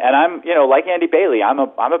down. And I'm, like Andy Bailey, I'm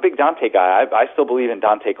a big Dante guy. I still believe in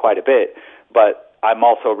Dante quite a bit, but I'm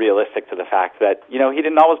also realistic to the fact that, he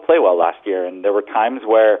didn't always play well last year. And there were times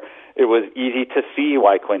where it was easy to see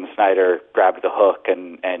why Quinn Snyder grabbed the hook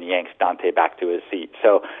and yanked Dante back to his seat.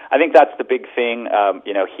 So I think that's the big thing.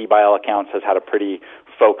 He, by all accounts, has had a pretty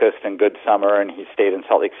focused and good summer, and he stayed in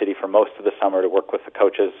Salt Lake City for most of the summer to work with the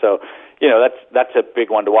coaches. So, that's a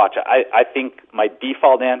big one to watch. I think my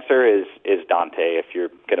default answer is Dante if you're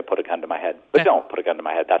going to put a gun to my head. But don't put a gun to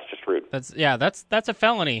my head. That's just rude. That's a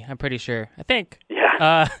felony, I'm pretty sure. I think.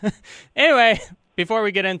 Yeah. Anyway, before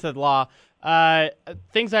we get into the law,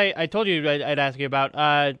 things I told you I'd ask you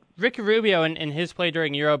about. Ricky Rubio and his play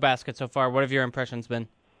during Eurobasket so far, what have your impressions been?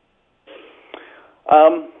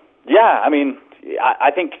 Yeah, I mean,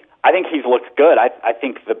 I think he's looked good. I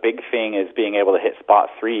think the big thing is being able to hit spot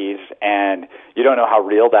threes, and you don't know how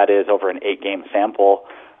real that is over an 8-game sample.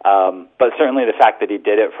 But certainly the fact that he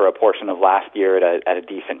did it for a portion of last year at a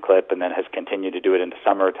decent clip, and then has continued to do it into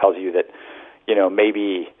summer, tells you that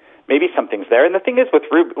maybe something's there. And the thing is with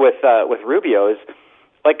Rubio is,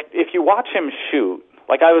 like, if you watch him shoot,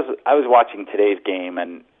 like I was watching today's game,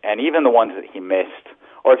 and even the ones that he missed.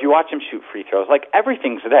 Or if you watch him shoot free throws, like,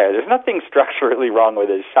 everything's there. There's nothing structurally wrong with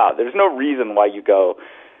his shot. There's no reason why you go,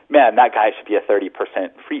 man, that guy should be a 30%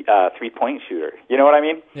 three-point shooter. You know what I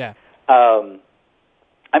mean? Yeah.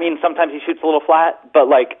 I mean, sometimes he shoots a little flat, but,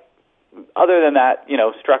 like, other than that,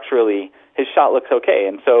 structurally, his shot looks okay.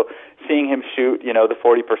 And so seeing him shoot, the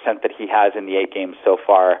 40% that he has in the 8 games so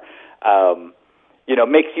far,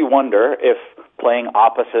 makes you wonder if playing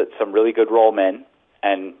opposite some really good role men,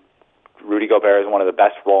 and Rudy Gobert is one of the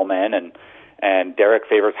best role men, and Derek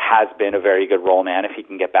Favors has been a very good role man if he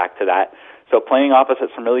can get back to that. So playing opposite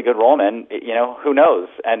some really good role men, who knows?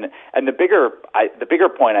 And the bigger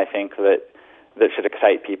point I think that should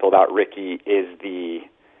excite people about Ricky is the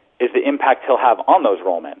impact he'll have on those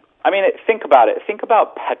role men. I mean, think about it. Think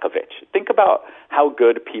about Pekovic. Think about how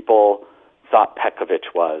good people thought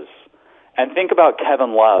Pekovic was. And think about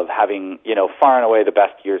Kevin Love having, far and away the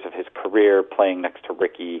best years of his career playing next to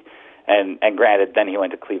Ricky. And granted, then he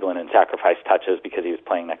went to Cleveland and sacrificed touches because he was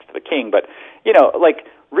playing next to the King. But,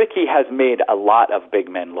 Ricky has made a lot of big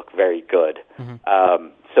men look very good. Mm-hmm.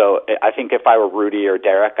 So I think if I were Rudy or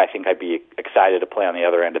Derek, I think I'd be excited to play on the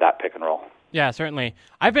other end of that pick and roll. Yeah, certainly.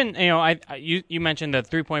 I've been, you mentioned the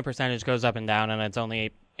 3-point percentage goes up and down, and it's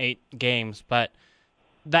only eight games, but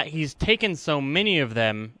that he's taken so many of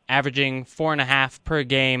them, averaging 4.5 per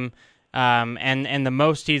game, and the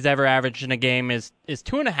most he's ever averaged in a game is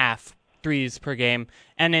 2.5 threes per game,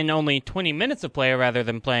 and in only 20 minutes of play rather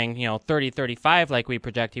than playing 30-35 like we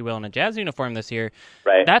project he will in a Jazz uniform this year.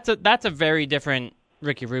 Right. That's a very different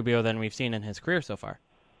Ricky Rubio than we've seen in his career so far.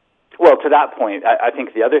 Well, to that point, I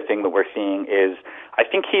think the other thing that we're seeing is I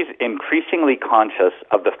think he's increasingly conscious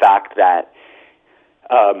of the fact that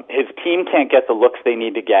his team can't get the looks they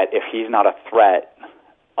need to get if he's not a threat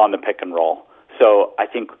on the pick and roll. So I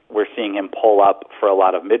think we're seeing him pull up for a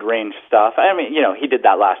lot of mid-range stuff. I mean, he did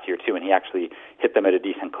that last year too, and he actually hit them at a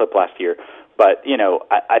decent clip last year. But,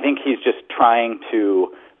 I think he's just trying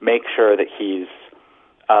to make sure that he's,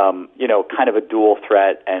 kind of a dual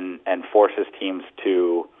threat and forces teams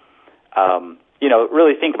to,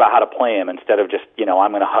 really think about how to play him instead of just,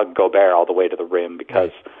 I'm going to hug Gobert all the way to the rim because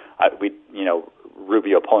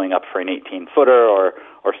Rubio pulling up for an 18-footer or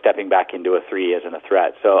stepping back into a three isn't a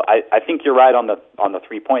threat. So I think you're right on the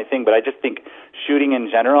 3-point thing, but I just think shooting in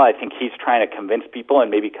general, I think he's trying to convince people and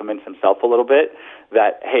maybe convince himself a little bit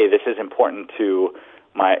that, hey, this is important to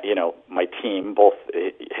my team, both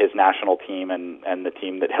his national team and the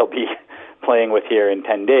team that he'll be playing with here in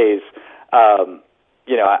 10 days.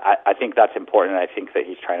 I think that's important, and I think that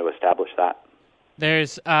he's trying to establish that.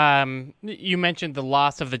 There's, you mentioned the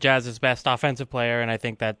loss of the Jazz's best offensive player, and I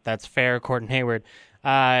think that's fair, Gordon Hayward.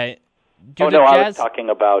 I was talking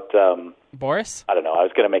about Boris? I don't know. I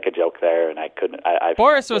was going to make a joke there, and I couldn't.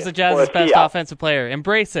 Boris was the Jazz's best offensive player.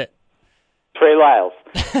 Embrace it. Trey Lyles.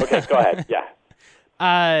 Okay, go ahead.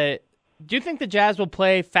 Yeah. Do you think the Jazz will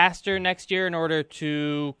play faster next year in order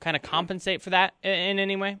to kind of compensate for that in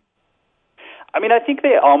any way? I mean, I think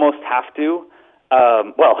they almost have to.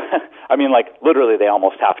 Literally they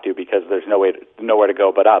almost have to because there's nowhere to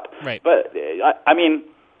go but up. Right. But,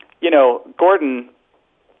 Gordon,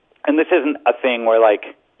 and this isn't a thing where,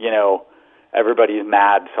 everybody's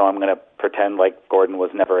mad, so I'm going to pretend like Gordon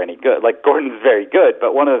was never any good. Like, Gordon's very good,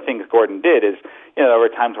 but one of the things Gordon did is, there were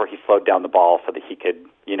times where he slowed down the ball so that he could,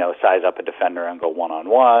 size up a defender and go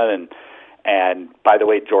one-on-one. And by the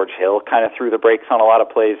way, George Hill kind of threw the brakes on a lot of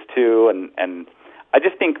plays, too. And I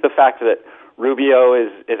just think the fact that Rubio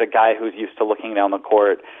is a guy who's used to looking down the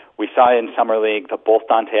court. We saw in Summer League that both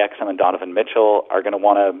Dante Exum and Donovan Mitchell are going to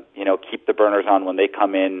want to, keep the burners on when they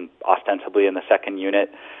come in, ostensibly in the second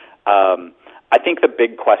unit. I think the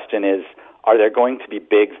big question is, are there going to be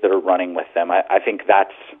bigs that are running with them? I think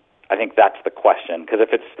that's the question. Because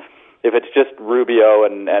if it's just Rubio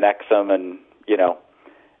and Exum and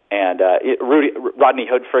Rodney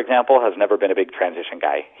Hood, for example, has never been a big transition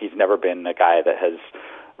guy. He's never been a guy that has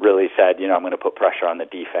really said, I'm going to put pressure on the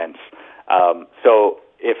defense. So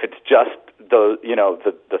if it's just the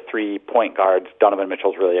 3-point guards, Donovan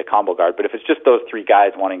Mitchell's really a combo guard, but if it's just those three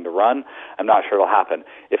guys wanting to run, I'm not sure it'll happen.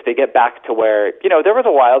 If they get back to where, there was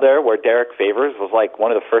a while there where Derek Favors was like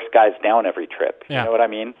one of the first guys down every trip. Yeah. You know what I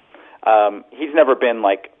mean? He's never been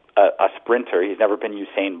like a sprinter. He's never been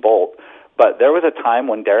Usain Bolt. But there was a time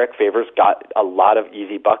when Derek Favors got a lot of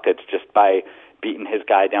easy buckets just by beating his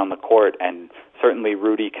guy down the court, and certainly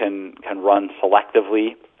Rudy can run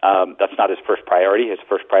selectively. That's not his first priority. His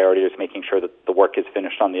first priority is making sure that the work is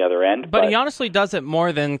finished on the other end. But he honestly does it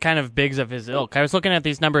more than kind of bigs of his ilk. I was looking at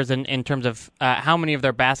these numbers in terms of how many of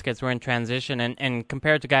their baskets were in transition, and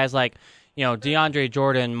compared to guys like DeAndre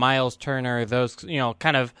Jordan, Miles Turner, those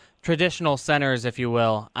kind of traditional centers, if you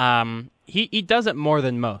will. He does it more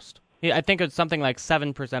than most. I think it's something like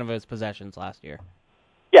 7% of his possessions last year.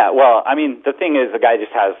 Yeah, well, I mean, the thing is, the guy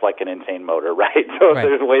just has like an insane motor, right? So if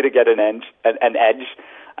there's a way to get an edge,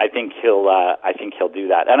 I think he'll do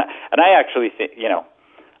that. And I actually think,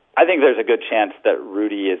 I think there's a good chance that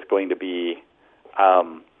Rudy is going to be.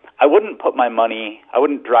 I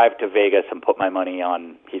wouldn't drive to Vegas and put my money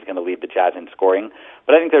on he's going to lead the Jazz in scoring,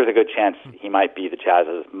 but I think there's a good chance he might be the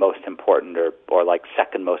Jazz's most important or like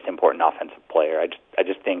second most important offensive player. I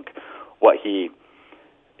just think what he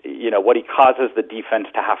causes the defense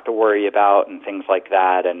to have to worry about and things like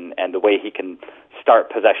that, and the way he can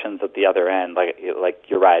start possessions at the other end, like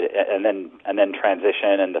you're right, and then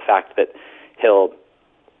transition, and the fact that he'll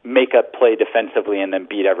make a play defensively and then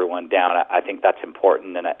beat everyone down. I think that's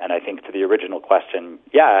important. And I think to the original question,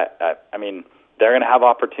 I mean, they're going to have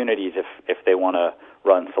opportunities if they want to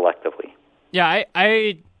run selectively. Yeah,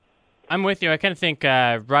 I'm with you. I kind of think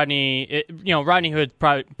Rodney Hood's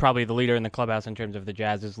probably the leader in the clubhouse in terms of the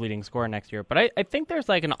Jazz's leading scorer next year. But I think there's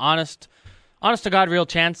like an honest to God real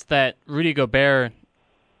chance that Rudy Gobert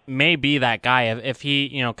may be that guy if he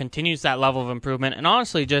continues that level of improvement. And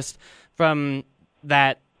honestly, just from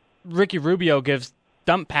that, Ricky Rubio gives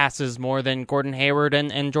dump passes more than Gordon Hayward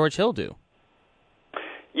and George Hill do.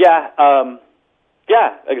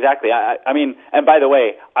 Yeah, exactly. I mean, and by the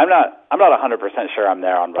way, I'm not 100% sure I'm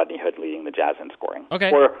there on Rodney Hood leading the Jazz in scoring.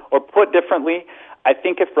 Okay. Or put differently, I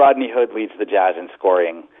think if Rodney Hood leads the Jazz in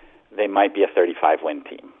scoring, they might be a 35-win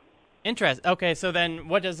team. Interesting. Okay, so then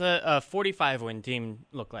what does a 45-win team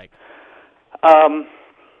look like? I'm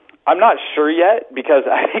not sure yet because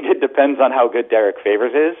I think it depends on how good Derek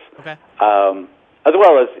Favors is. Okay. As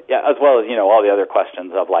well as all the other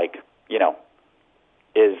questions of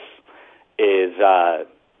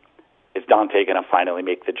is Dante going to finally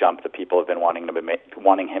make the jump that people have been wanting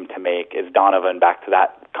him to make? Is Donovan, back to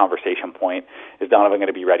that conversation point, is Donovan going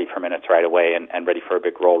to be ready for minutes right away and ready for a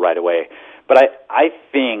big role right away? But I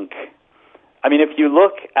think, I mean, if you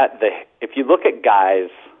look at guys,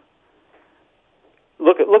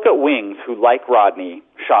 look at wings who, like Rodney,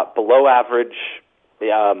 shot below average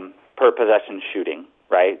per possession shooting,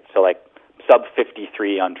 right? So like sub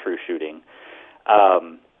 53 on true shooting.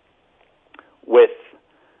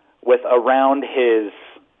 With around his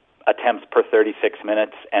attempts per 36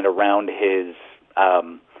 minutes and around his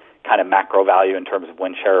kind of macro value in terms of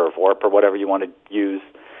win share or VORP or whatever you want to use.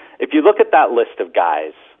 If you look at that list of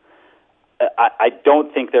guys, I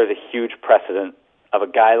don't think there's a huge precedent of a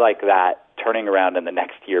guy like that turning around in the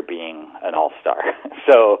next year being an all-star.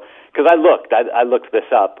 So, because I looked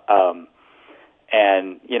this up,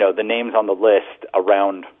 and the names on the list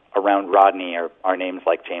around Rodney are names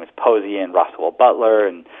like James Posey and Russell Butler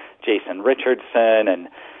and Jason Richardson and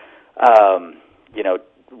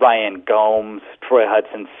Ryan Gomes, Troy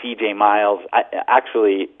Hudson, C.J. Miles. That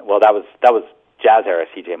was Jazz era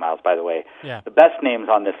C.J. Miles, by the way. Yeah. The best names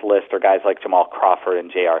on this list are guys like Jamal Crawford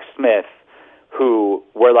and J.R. Smith, who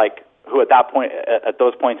at that point, at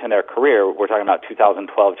those points in their career, we're talking about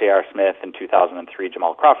 2012 J.R. Smith and 2003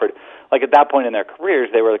 Jamal Crawford. Like at that point in their careers,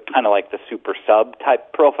 they were kind of like the super sub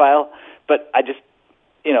type profile. But I just,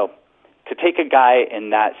 to take a guy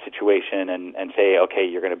in that situation and say, okay,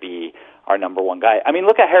 you're going to be our number one guy. I mean,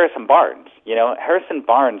 look at Harrison Barnes. Harrison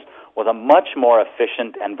Barnes was a much more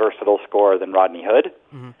efficient and versatile scorer than Rodney Hood.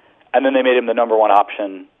 Mm-hmm. And then they made him the number one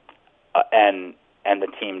option, and the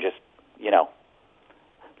team just,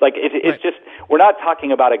 it's just, we're not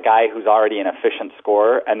talking about a guy who's already an efficient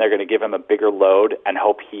scorer and they're going to give him a bigger load and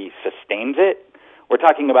hope he sustains it. We're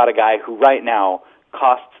talking about a guy who right now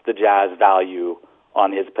costs the Jazz value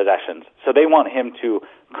on his possessions. So they want him to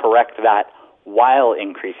correct that while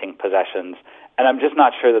increasing possessions, and I'm just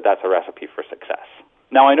not sure that that's a recipe for success.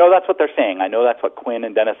 Now, I know that's what they're saying. I know that's what Quinn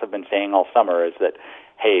and Dennis have been saying all summer is that,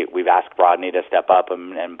 hey, we've asked Rodney to step up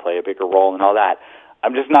and play a bigger role and all that.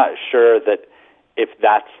 I'm just not sure that if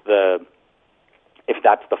that's the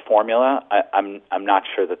formula, I'm not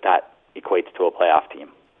sure that equates to a playoff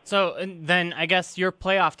team. So then I guess your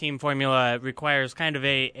playoff team formula requires kind of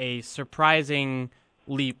a surprising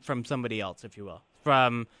leap from somebody else, if you will,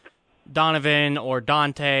 from Donovan or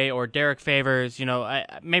Dante or Derek Favors.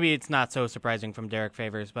 Maybe it's not so surprising from Derek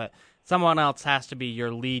Favors, but someone else has to be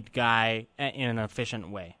your lead guy in an efficient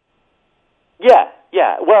way. Yeah.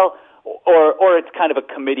 Well, or it's kind of a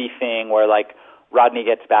committee thing where like Rodney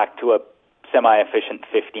gets back to a semi-efficient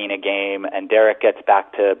 15 a game, and Derek gets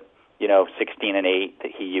back to 16 and 8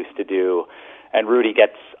 that he used to do, and Rudy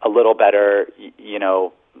gets a little better.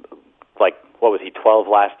 Like what was he, 12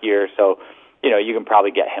 last year? So you can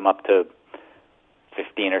probably get him up to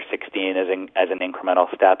 15 or 16 as an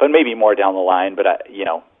incremental step, and maybe more down the line. But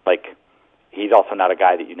he's also not a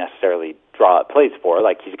guy that you necessarily draw up plays for.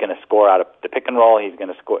 Like he's going to score out of the pick and roll. He's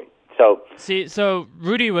going to score. So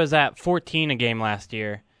Rudy was at 14 a game last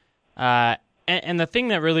year. And the thing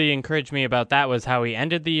that really encouraged me about that was how he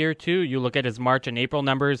ended the year, too. You look at his March and April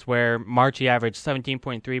numbers, where March he averaged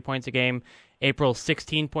 17.3 points a game, April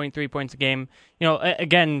 16.3 points a game.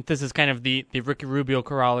 Again, this is kind of the Ricky Rubio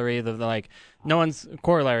corollary, no one's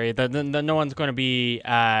corollary. No one's going to be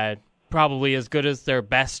probably as good as their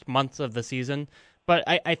best months of the season. But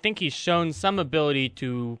I think he's shown some ability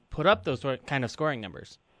to put up those kind of scoring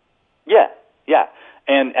numbers. Yeah.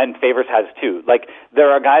 And Favors has too. Like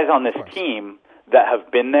there are guys on this team that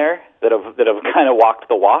have been there, that have kind of walked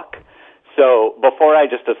the walk. So before I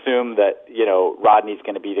just assume that, Rodney's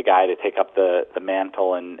going to be the guy to take up the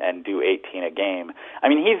mantle and do 18 a game, I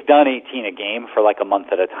mean, he's done 18 a game for like a month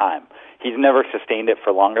at a time. He's never sustained it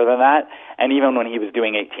for longer than that. And even when he was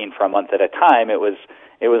doing 18 for a month at a time, it was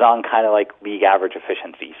on kind of like league average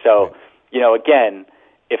efficiency. So, again,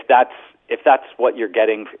 if that's what you're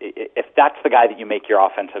getting, if that's the guy that you make your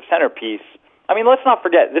offensive centerpiece, I mean, let's not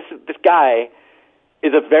forget, this guy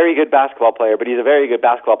is a very good basketball player, but he's a very good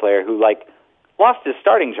basketball player who, lost his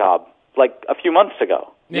starting job, a few months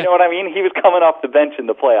ago. Yeah. You know what I mean? He was coming off the bench in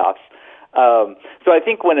the playoffs. So I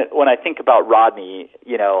think when I think about Rodney,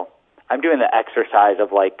 I'm doing the exercise of,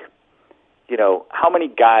 how many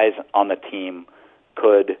guys on the team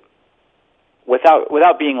could,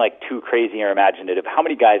 without being, too crazy or imaginative, how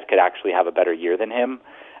many guys could actually have a better year than him?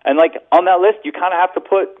 And, on that list, you kind of have to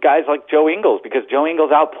put guys like Joe Ingles, because Joe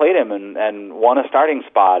Ingles outplayed him and won a starting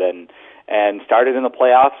spot and started in the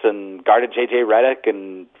playoffs and guarded J.J. Redick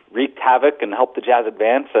and wreaked havoc and helped the Jazz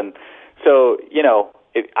advance. And so,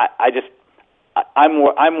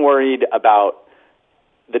 I'm worried about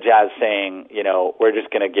the Jazz saying, we're just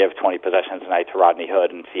going to give 20 possessions tonight to Rodney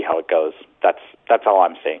Hood and see how it goes. That's all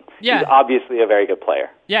I'm saying. Yeah. He's obviously a very good player.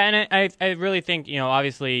 Yeah, and I really think,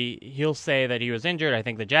 obviously he'll say that he was injured. I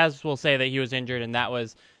think the Jazz will say that he was injured, and that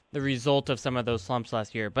was the result of some of those slumps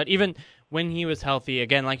last year. But even when he was healthy,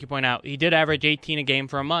 again, like you point out, he did average 18 a game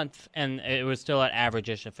for a month, and it was still at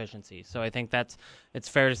average-ish efficiency. So I think it's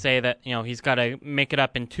fair to say that, he's got to make it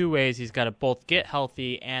up in two ways. He's got to both get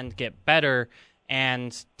healthy and get better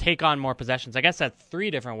and take on more possessions. I guess that's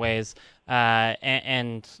three different ways,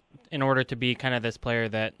 and in order to be kind of this player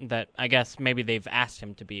that I guess maybe they've asked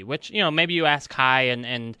him to be, which, maybe you ask high,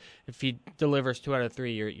 and if he delivers 2 out of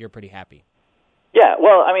 3, you're pretty happy. Yeah,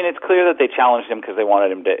 well, I mean, it's clear that they challenged him because they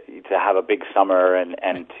wanted him to have a big summer and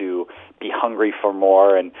to be hungry for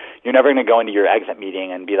more. And you're never going to go into your exit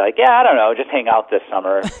meeting and be like, yeah, I don't know, just hang out this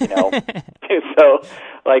summer, So,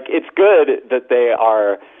 it's good that they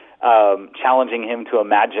are challenging him to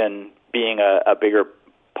imagine being a bigger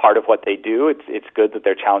part of what they do. It's good that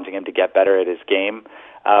they're challenging him to get better at his game.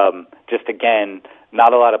 Just again,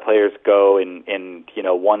 not a lot of players go in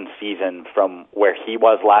one season from where he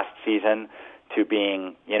was last season to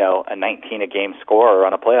being, a 19 a game scorer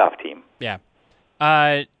on a playoff team. Yeah.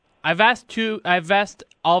 I've asked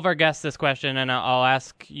all of our guests this question, and I'll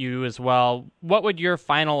ask you as well. What would your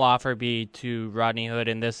final offer be to Rodney Hood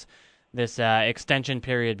in this extension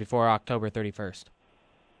period before October 31st?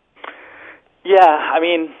 Yeah, I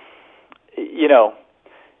mean,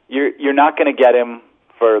 you're not going to get him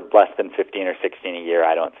for less than 15 or 16 a year,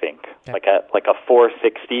 I don't think. Okay. Like a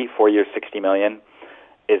 4-year, $60 million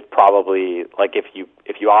is probably, if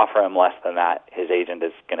you offer him less than that, his agent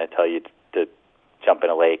is going to tell you to jump in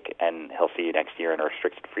a lake, and he'll see you next year in a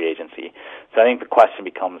restricted free agency. So I think the question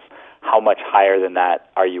becomes, how much higher than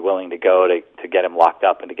that are you willing to go to get him locked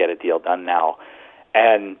up and to get a deal done now?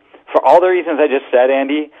 And for all the reasons I just said,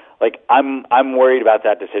 Andy, I'm worried about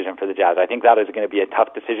that decision for the Jazz. I think that is going to be a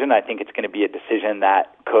tough decision. I think it's going to be a decision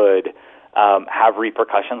that could have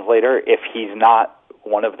repercussions later if he's not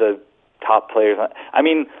one of the top players. I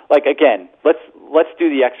mean, again, let's do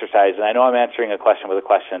the exercise. And I know I'm answering a question with a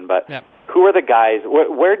question, but Who are the guys?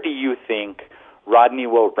 Where do you think Rodney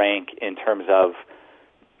will rank in terms of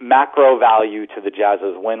macro value to the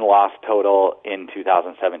Jazz's win-loss total in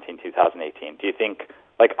 2017-2018? Do you think,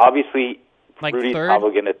 obviously, Rudy's third?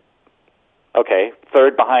 Probably going to... Okay,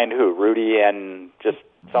 third behind who? Rudy and just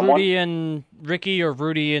someone? Rudy and Ricky, or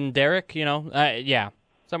Rudy and Derek, yeah,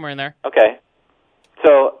 somewhere in there. Okay.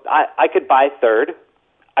 So I could buy third.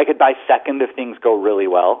 I could buy second if things go really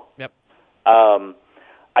well. Yep.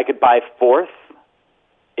 I could buy fourth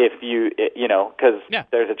if because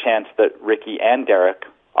there's a chance that Ricky and Derek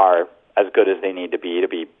are as good as they need to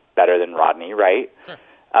be better than Rodney, right? Sure.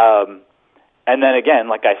 And then again,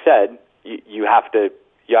 like I said, you have to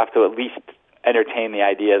at least entertain the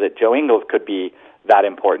idea that Joe Ingles could be that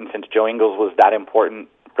important, since Joe Ingles was that important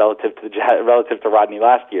relative to Rodney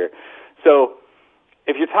last year. So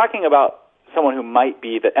if you're talking about someone who might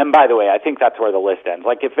be and by the way, I think that's where the list ends.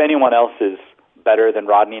 If anyone else is better than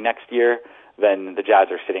Rodney next year, then the Jazz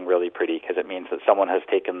are sitting really pretty, because it means that someone has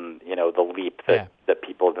taken, the leap that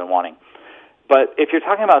people have been wanting. But if you're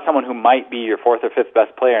talking about someone who might be your fourth or fifth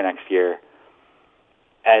best player next year,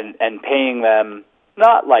 and paying them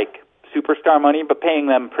not superstar money, but paying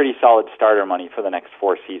them pretty solid starter money for the next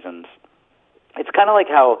 4 seasons, it's kind of like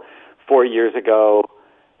how 4 years ago,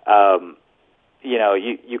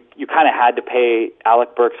 you kind of had to pay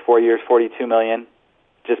Alec Burks 4 years, $42 million,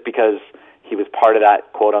 just because he was part of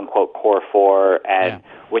that quote-unquote core four, and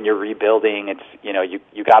when you're rebuilding, it's,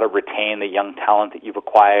 you got to retain the young talent that you've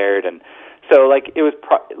acquired. And so, like, it was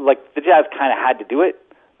the Jazz kind of had to do it,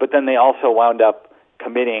 but then they also wound up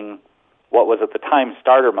committing what was at the time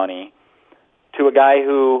starter money to a guy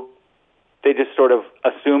who they just sort of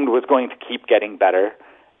assumed was going to keep getting better,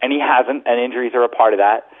 and he hasn't, and injuries are a part of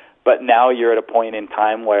that. But now you're at a point in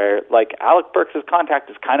time where, like, Alec Burks' contract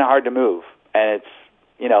is kind of hard to move, and it's,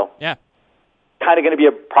 kind of going to be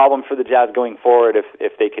a problem for the Jazz going forward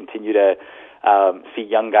if they continue to see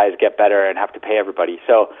young guys get better and have to pay everybody.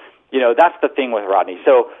 So, that's the thing with Rodney.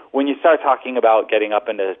 So when you start talking about getting up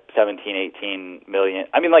into 17, 18 million,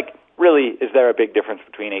 I mean, like, really, is there a big difference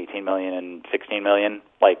between 18 million and 16 million,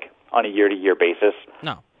 like, on a year-to-year basis?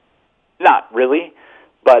 No. Not really,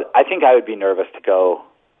 but I think I would be nervous to go.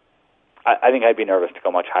 I think I'd be nervous to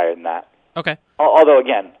go much higher than that. Okay. Although,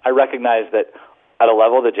 again, I recognize that at a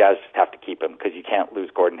level, the Jazz just have to keep him because you can't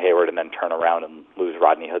lose Gordon Hayward and then turn around and lose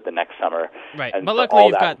Rodney Hood the next summer. Right, and but luckily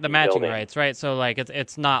you've got the matching rights, right? So, like,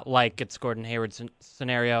 it's not like it's Gordon Hayward's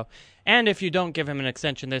scenario. And if you don't give him an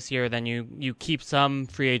extension this year, then you keep some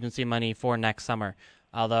free agency money for next summer.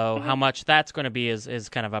 Although how much that's going to be is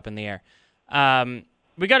kind of up in the air.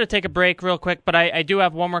 We got to take a break real quick, but I do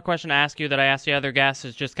have one more question to ask you that I asked the other guests.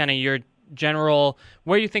 Is just kind of your general,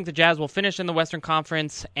 where you think the Jazz will finish in the Western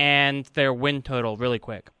Conference and their win total really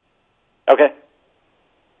quick. Okay.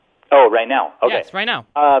 Oh, right now. Okay. Yes, right now.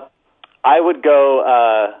 I would go,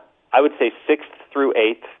 I would say 6th through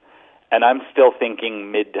 8th, and I'm still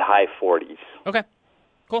thinking mid to high 40s. Okay.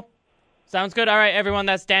 Cool. Sounds good. All right, everyone.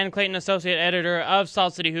 That's Dan Clayton, associate editor of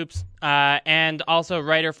Salt City Hoops, and also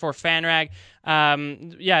writer for FanRag.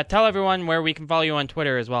 Tell everyone where we can follow you on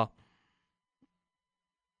Twitter as well.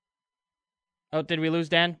 Oh, did we lose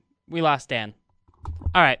Dan? We lost Dan.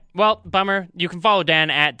 All right. Well, bummer. You can follow Dan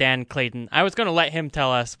at Dan Clayton. I was going to let him tell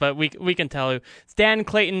us, but we can tell you. It's Dan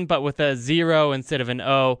Clayton, but with a 0 instead of an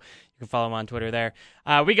O. You can follow him on Twitter there.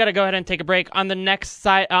 We got to go ahead and take a break. On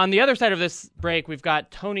the other side of this break, we've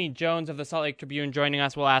got Tony Jones of the Salt Lake Tribune joining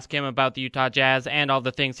us. We'll ask him about the Utah Jazz and all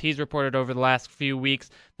the things he's reported over the last few weeks.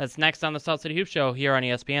 That's next on the Salt City Hoop Show here on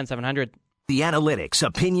ESPN 700. The analytics,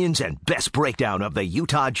 opinions, and best breakdown of the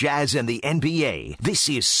Utah Jazz and the NBA. This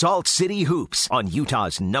is Salt City Hoops on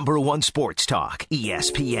Utah's #1 sports talk,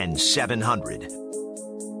 ESPN 700.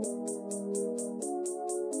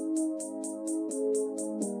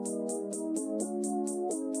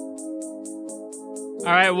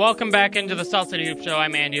 All right, welcome back into the Salt City Hoop Show.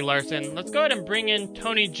 I'm Andy Larsen. Let's go ahead and bring in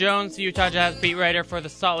Tony Jones, the Utah Jazz beat writer for the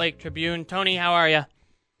Salt Lake Tribune. Tony, how are you?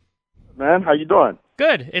 Man, how you doing?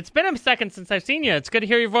 Good. It's been a second since I've seen you. It's good to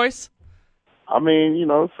hear your voice. I mean,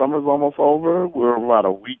 summer's almost over. We're about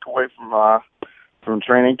a week away from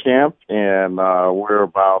training camp, and we're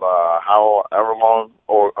about however long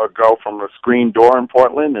ago from the screen door in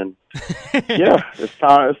Portland, and yeah, it's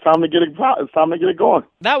time to get it going.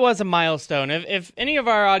 That was a milestone. If any of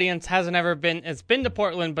our audience hasn't ever been, it's been to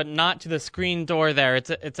Portland, but not to the screen door there.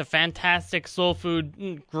 It's a fantastic soul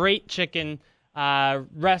food, great chicken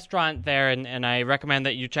restaurant there, and I recommend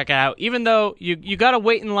that you check it out, even though you got to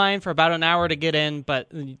wait in line for about an hour to get in, but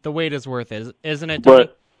the wait is worth it, isn't it, Tony?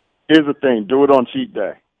 But here's the thing, do it on cheat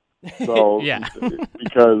day. So yeah.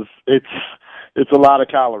 Because it's a lot of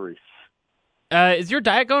calories. Is your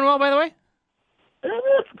diet going well, by the way?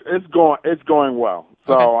 It's going well.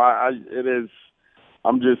 So okay. It is.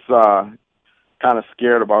 I'm just kind of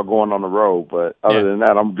scared about going on the road, but other than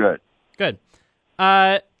that, I'm good. Good.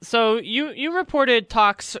 So you reported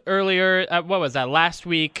talks earlier, what was that, last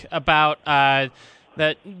week, about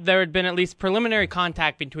that there had been at least preliminary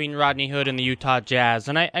contact between Rodney Hood and the Utah Jazz.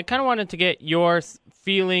 And I kind of wanted to get your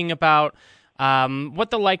feeling about what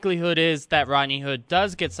the likelihood is that Rodney Hood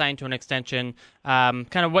does get signed to an extension, kind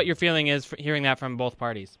of what your feeling is for hearing that from both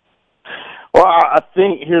parties. Well, I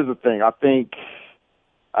think, here's the thing. I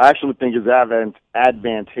actually think it's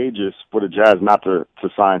advantageous for the Jazz not to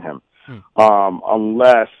sign him.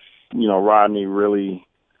 Unless, Rodney really,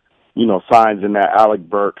 signs in that Alec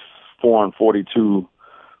Burks $442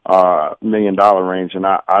 million range, and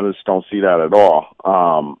I just don't see that at all.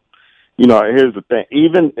 Here's the thing.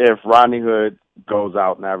 Even if Rodney Hood goes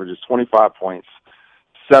out and averages 25 points,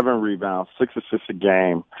 7 rebounds, 6 assists a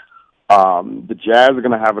game, the Jazz are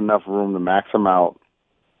going to have enough room to max out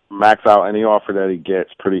any offer that he gets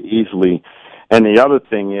pretty easily. And the other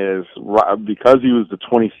thing is, because he was the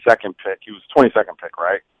 22nd pick, he was the 22nd pick,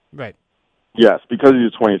 right? Right. Yes, because he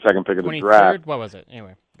was the 22nd pick of the draft. 23rd? What was it?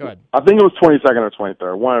 Anyway, go ahead. I think it was 22nd or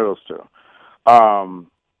 23rd, one of those two.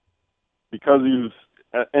 Because he was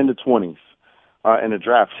in the 20s in the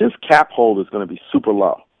draft, his cap hold is going to be super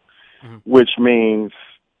low, which means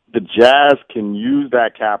the Jazz can use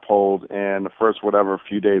that cap hold in the first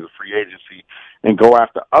few days of free agency and go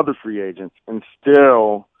after other free agents and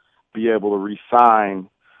still be able to re-sign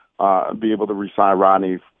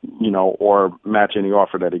Rodney, or match any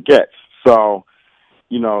offer that he gets. So,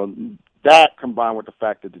 that combined with the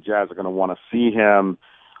fact that the Jazz are going to want to see him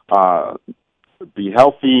be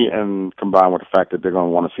healthy, and combined with the fact that they're going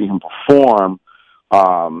to want to see him perform,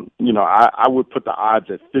 I would put the odds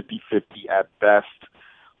at 50-50 at best,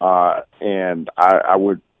 and I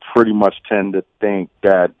would pretty much tend to think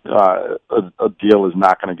that a deal is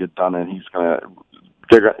not going to get done, and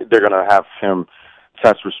they're going to have him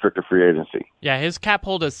test restricted free agency. Yeah, his cap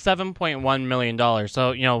hold is $7.1 million.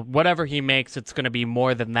 So, whatever he makes, it's going to be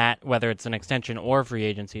more than that, whether it's an extension or free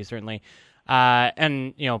agency, certainly.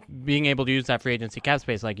 And, being able to use that free agency cap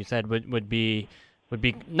space, like you said, would be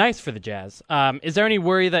nice for the Jazz. Is there any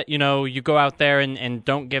worry that, you go out there and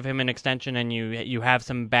don't give him an extension and you have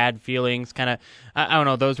some bad feelings? Kind of, I don't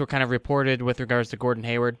know, those were kind of reported with regards to Gordon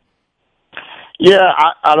Hayward. Yeah,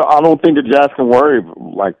 I don't think the Jazz can worry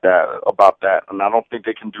like that about that, and I don't think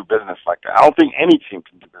they can do business like that. I don't think any team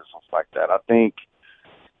can do business like that. I think,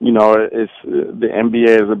 it's the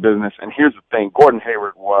NBA is a business, and here's the thing: Gordon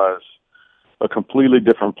Hayward was a completely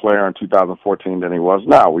different player in 2014 than he was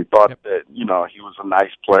now. We thought that he was a nice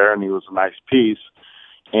player and he was a nice piece,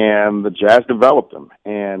 and the Jazz developed him,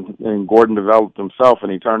 and Gordon developed himself,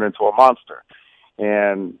 and he turned into a monster.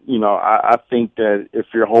 And I think that if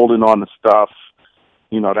you're holding on to stuff,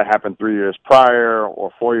 that happened 3 years prior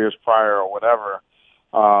or 4 years prior or whatever,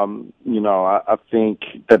 I think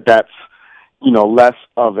that's less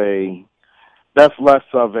of a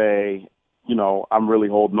I'm really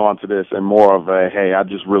holding on to this, and more of a, hey, I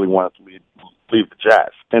just really wanted to leave the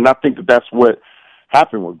Jazz. And I think that's what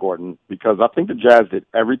happened with Gordon, because I think the Jazz did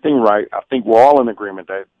everything right. I think we're all in agreement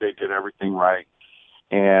that they did everything right,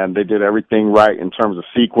 and they did everything right in terms of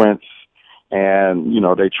sequence. And,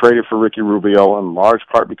 they traded for Ricky Rubio in large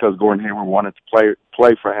part because Gordon Hayward wanted to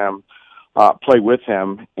play for him, play with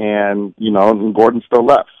him, and Gordon still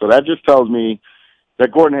left. So that just tells me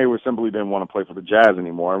that Gordon Hayward simply didn't want to play for the Jazz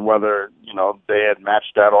anymore. And whether, they had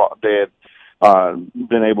matched that, they had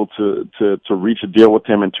been able to reach a deal with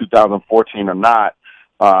him in 2014 or not,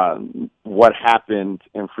 what happened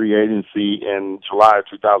in free agency in July of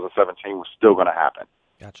 2017 was still going to happen.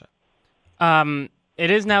 Gotcha. It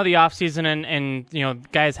is now the off season, and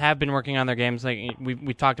guys have been working on their games. Like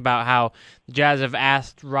we talked about how the Jazz have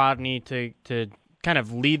asked Rodney to kind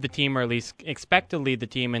of lead the team, or at least expect to lead the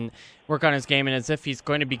team and work on his game, and as if he's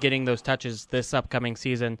going to be getting those touches this upcoming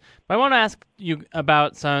season. But I want to ask you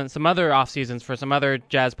about some other off seasons for some other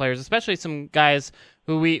Jazz players, especially some guys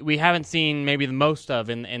who we haven't seen maybe the most of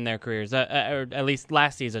in their careers, or at least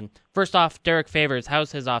last season. First off, Derek Favors,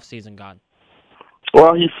 how's his off season gone?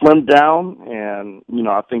 Well, he slimmed down, and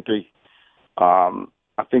I think that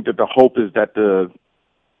the hope is that the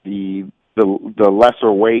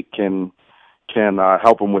lesser weight can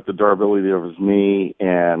help him with the durability of his knee.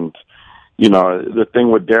 And the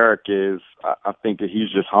thing with Derek is I think that he's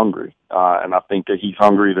just hungry, and I think that he's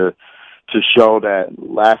hungry to show that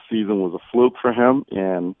last season was a fluke for him,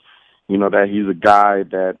 and that he's a guy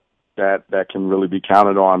that can really be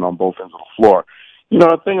counted on both ends of the floor.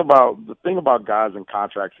 The thing about guys in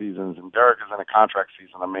contract seasons, and Derek is in a contract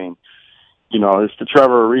season, it's the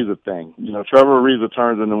Trevor Ariza thing. Trevor Ariza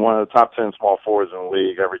turns into one of the top 10 small forwards in the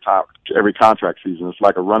league every contract season. It's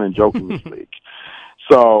like a running joke in this league.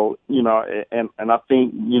 So, and I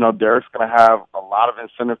think, Derek's going to have a lot of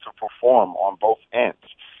incentive to perform on both ends.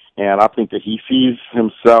 And I think that he sees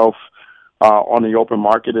himself on the open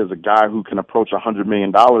market as a guy who can approach $100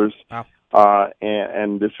 million. Wow.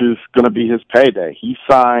 And this is going to be his payday. He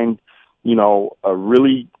signed, a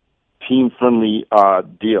really team-friendly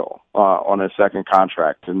deal on his second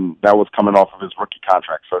contract, and that was coming off of his rookie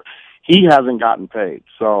contract. So he hasn't gotten paid.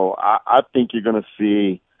 So I think you're going to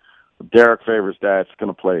see Derek Favors that's going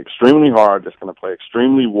to play extremely hard, that's going to play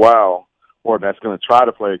extremely well, or that's going to try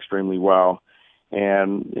to play extremely well,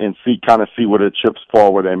 and see where the chips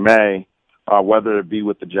fall where they may, whether it be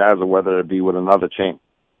with the Jazz or whether it be with another team.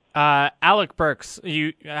 Alec Burks,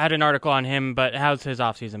 you had an article on him, but how's his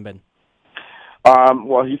offseason been?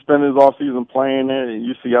 Well, he spent his offseason playing at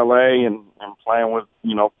UCLA and playing with,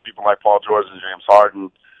 people like Paul George and James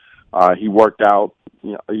Harden. He worked out,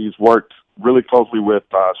 he's worked really closely with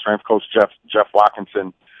strength coach Jeff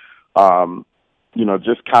Watkinson,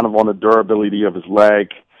 just kind of on the durability of his leg,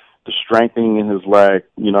 the strengthening in his leg.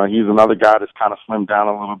 He's another guy that's kind of slimmed down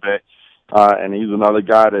a little bit, and he's another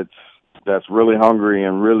guy that's really hungry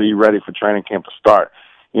and really ready for training camp to start.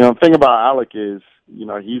 the thing about Alec is,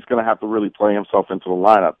 he's going to have to really play himself into the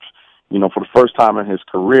lineup. For the first time in his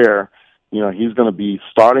career, he's going to be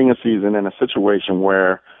starting a season in a situation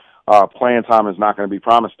where playing time is not going to be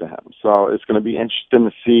promised to him. So it's going to be interesting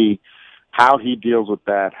to see how he deals with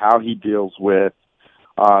that, how he deals with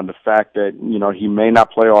the fact that, he may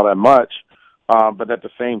not play all that much, but at the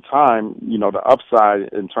same time, the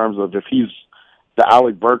upside in terms of if he's the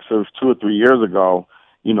Alec Burks of 2 or 3 years ago,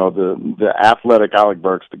 the athletic Alec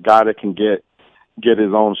Burks, the guy that can get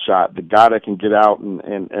his own shot, the guy that can get out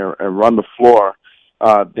and run the floor,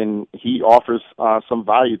 then he offers some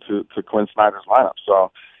value to Quinn Snyder's lineup.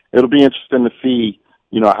 So it'll be interesting to see,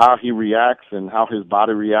 how he reacts and how his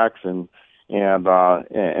body reacts and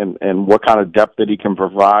what kind of depth that he can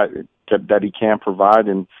provide,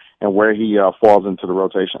 and where he falls into the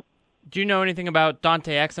rotation. Do you know anything about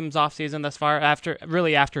Dante Exum's offseason thus far,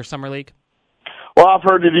 after Summer League? Well, I've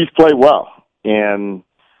heard that he's played well, and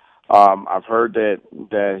I've heard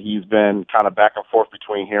that he's been kind of back and forth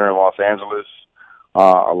between here and Los Angeles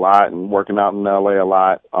a lot and working out in LA a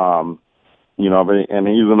lot. And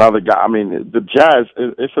he's another guy. I mean, the Jazz,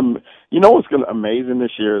 what's going to amazing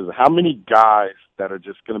this year is how many guys that are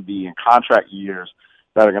just going to be in contract years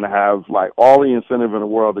that are going to have like all the incentive in the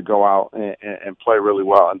world to go out and play really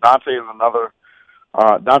well. And Dante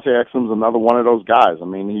Exum's another one of those guys. I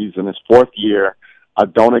mean, he's in his 4th year. I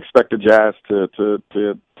don't expect the Jazz to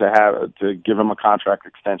give him a contract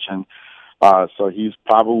extension. So he's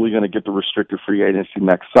probably going to get the restricted free agency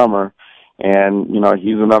next summer. And,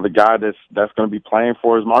 he's another guy that's going to be playing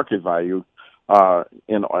for his market value,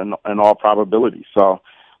 in all probability. So,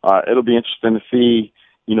 it'll be interesting to see,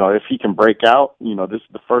 if he can break out. This is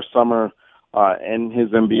the first summer, in his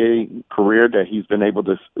NBA career that he's been able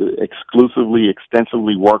to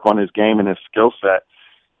extensively work on his game and his skill set.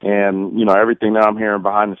 And, everything that I'm hearing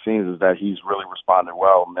behind the scenes is that he's really responded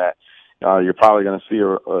well and that, you're probably going to see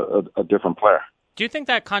a different player. Do you think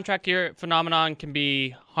that contract year phenomenon can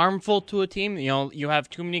be harmful to a team? You have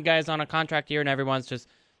too many guys on a contract year and everyone's just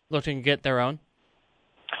looking to get their own?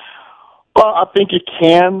 Well, I think it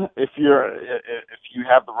can if you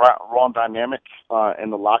have the wrong dynamic in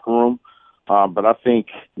the locker room. But I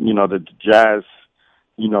think, the Jazz,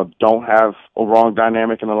 don't have a wrong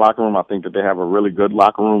dynamic in the locker room. I think that they have a really good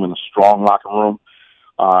locker room and a strong locker room.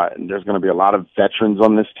 And there's going to be a lot of veterans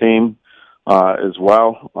on this team as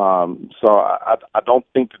well. So I don't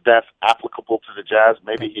think that that's applicable to the Jazz.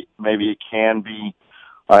 Maybe it can be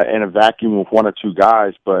in a vacuum with 1 or 2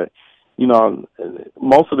 guys, but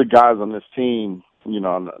most of the guys on this team,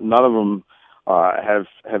 none of them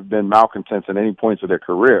have been malcontents at any points of their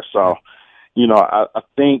career. So, I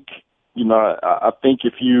think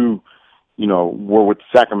if you were with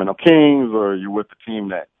the Sacramento Kings or you're with the team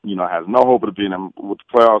that has no hope of being with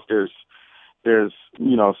the playoffs, there's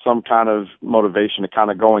some kind of motivation to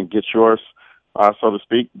kind of go and get yours, so to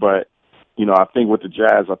speak. But I think with the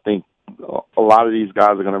Jazz, I think a lot of these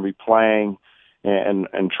guys are going to be playing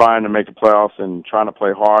and trying to make the playoffs and trying to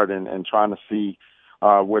play hard and trying to see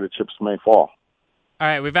where the chips may fall. All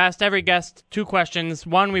right, we've asked every guest 2 questions.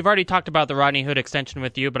 One, we've already talked about the Rodney Hood extension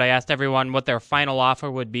with you, but I asked everyone what their final offer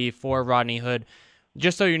would be for Rodney Hood.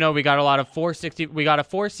 Just so you know, we got a lot of 460. We got a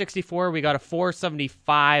 464. We got a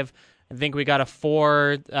 475. I think we got a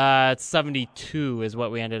 472 is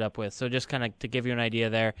what we ended up with. So just kind of to give you an idea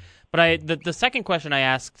there. But the second question I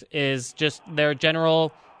asked is just their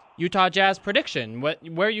general Utah Jazz prediction.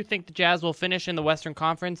 Where you think the Jazz will finish in the Western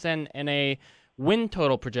Conference and a win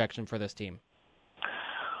total projection for this team.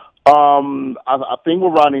 I think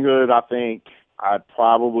with Rodney Hood, I think I'd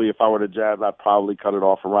probably, if I were the Jazz, I'd probably cut it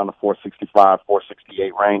off around the 465,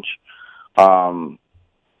 468 range.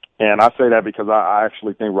 And I say that because I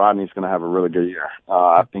actually think Rodney's going to have a really good year.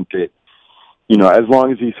 I think that, as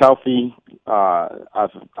long as he's healthy, I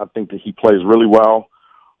think that he plays really well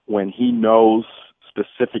when he knows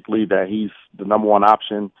specifically that he's the number one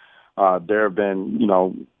option. There have been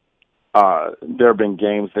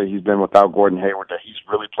games that he's been without Gordon Hayward that he's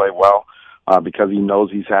really played well because he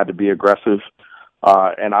knows he's had to be aggressive.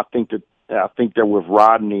 And I think that with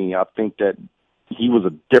Rodney, I think that he was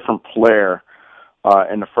a different player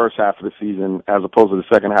in the first half of the season as opposed to the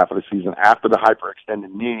second half of the season after the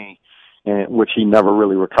hyperextended knee, which he never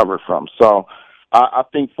really recovered from. So I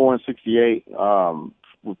think 4-68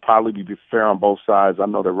 would probably be fair on both sides. I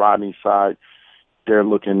know that Rodney's side, they're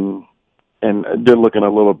looking a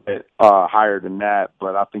little bit higher than that,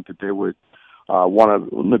 but I think that they would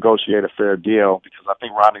want to negotiate a fair deal because I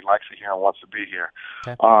think Rodney likes it here and wants to be here.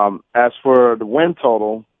 Okay. As for the win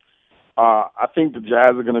total, I think the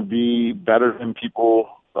Jazz are going to be better than people,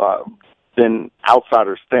 than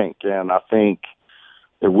outsiders think. And I think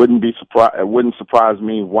It wouldn't surprise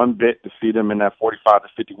me one bit to see them in that 45 to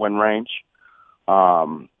 50 win range.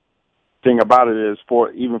 Thing about it is,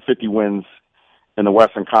 for even 50 wins in the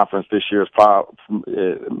Western Conference this year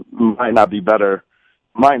might not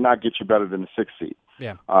get you better than the 6th seed.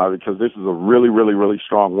 Yeah. Because this is a really, really, really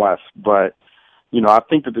strong West. But I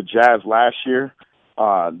think that the Jazz last year,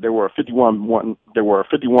 they were a 51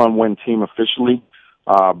 win team officially.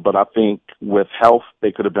 But I think with health,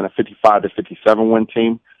 they could have been a 55 to 57 win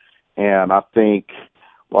team. And I think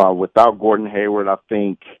without Gordon Hayward,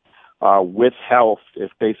 with health,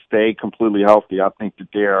 if they stay completely healthy, I think that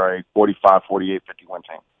they are a 45, 48, 51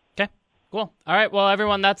 team. Okay, cool. All right, well,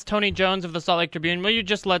 everyone, that's Tony Jones of the Salt Lake Tribune. Will you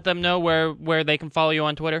just let them know where they can follow you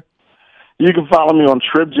on Twitter? You can follow me on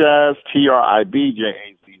TribJazz,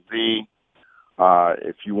 TRIBJAZZ.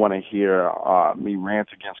 If you want to hear me rant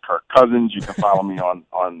against Kirk Cousins, you can follow me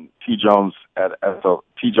on T Jones at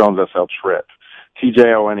T Jones SL Trip,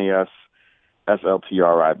 TJONES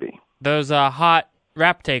SLTRIB. Those hot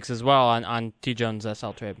rap takes as well on T Jones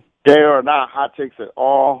SL Trip. They are not hot takes at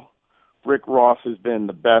all. Rick Ross has been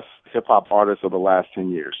the best hip hop artist of the last 10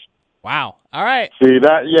 years. Wow. All right. See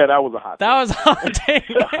that? Yeah, that was a hot take. That was a hot take.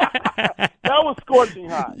 That was scorching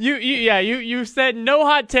hot. You said no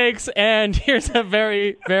hot takes, and here's a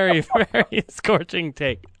very, very, very scorching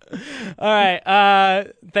take. All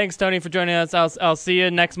right. Thanks, Tony, for joining us. I'll see you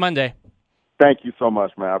next Monday. Thank you so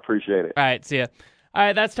much, man. I appreciate it. All right. See ya. All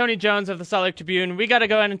right, that's Tony Jones of the Salt Lake Tribune. We got to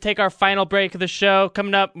go ahead and take our final break of the show.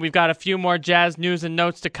 Coming up, we've got a few more Jazz news and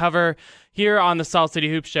notes to cover here on the Salt City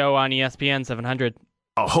Hoops Show on ESPN 700.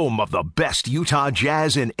 A home of the best Utah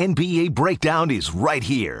Jazz and NBA breakdown is right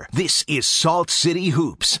here. This is Salt City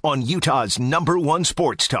Hoops on Utah's #1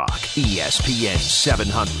 sports talk, ESPN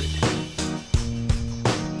 700.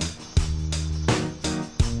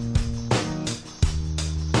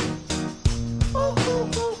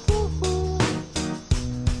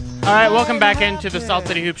 All right, welcome back into the Salt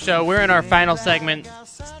City Hoops Show. We're in our final segment.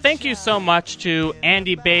 Thank you so much to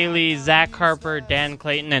Andy Bailey, Zach Harper, Dan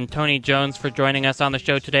Clayton, and Tony Jones for joining us on the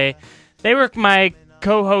show today. They were my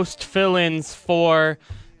co-host fill-ins for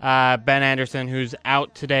Ben Anderson, who's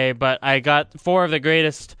out today, but I got 4 of the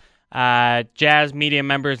greatest Jazz media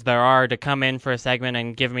members there are to come in for a segment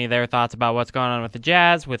and give me their thoughts about what's going on with the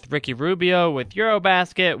Jazz, with Ricky Rubio, with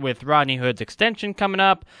Eurobasket, with Rodney Hood's extension coming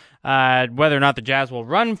up, whether or not the Jazz will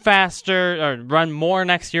run faster or run more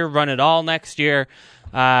next year, run it all next year,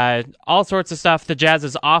 all sorts of stuff. The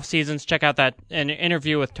Jazz's off seasons. Check out an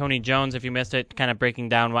interview with Tony Jones if you missed it, kind of breaking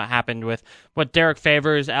down what happened with what Derek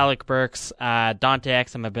Favors, Alec Burks, Dante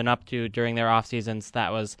Exum have been up to during their off seasons.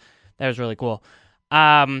 That was really cool.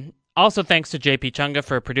 Also, thanks to JP Chunga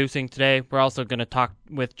for producing today. We're also going to talk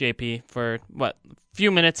with JP for a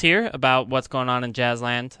few minutes here about what's going on in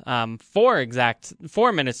Jazzland.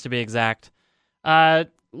 4 minutes to be exact. A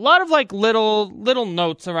lot of little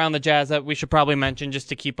notes around the Jazz that we should probably mention just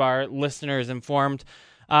to keep our listeners informed.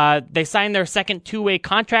 They signed their second two-way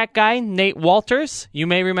contract guy, Nate Walters. You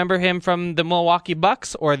may remember him from the Milwaukee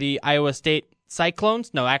Bucks or the Iowa State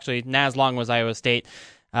Cyclones. No, actually, Naz Long was Iowa State.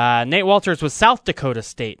 Nate Walters was South Dakota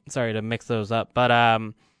State. Sorry to mix those up. But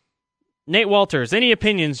Nate Walters, any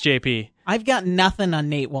opinions, JP? I've got nothing on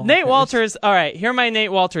Nate Walters. Nate Walters, all right, here are my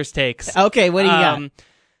Nate Walters takes. Okay, what do you got?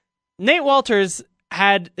 Nate Walters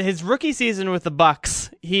had his rookie season with the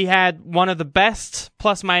Bucks. He had one of the best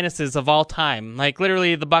plus minuses of all time.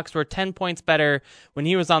 Literally, the Bucks were 10 points better when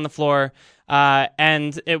he was on the floor.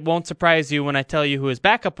 And it won't surprise you when I tell you who his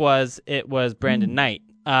backup was. It was Brandon Knight.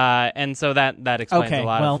 And so that explains a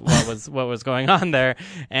lot of what was going on there.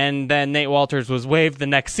 And then Nate Walters was waived the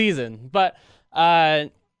next season. But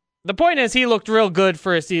the point is, he looked real good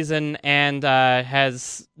for a season and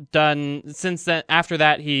has done since then. After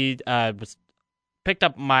that, he was picked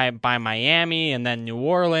up by Miami and then New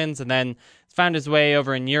Orleans, and then found his way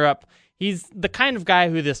over in Europe. He's the kind of guy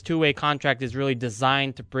who this two-way contract is really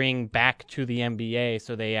designed to bring back to the NBA,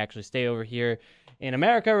 so they actually stay over here in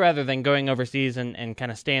America rather than going overseas and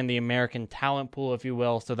kind of stay in the American talent pool, if you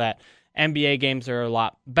will, so that NBA games are a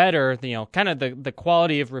lot better. Kind of the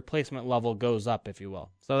quality of replacement level goes up, if you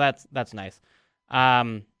will. So that's nice.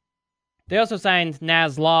 They also signed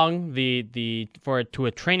Naz Long to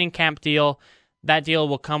a training camp deal. That deal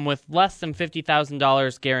will come with less than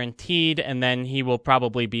 $50,000 guaranteed, and then he will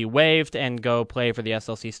probably be waived and go play for the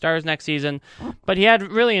SLC Stars next season. But he had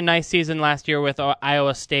really a nice season last year with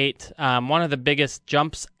Iowa State, one of the biggest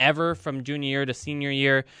jumps ever from junior year to senior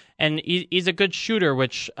year, and he's a good shooter,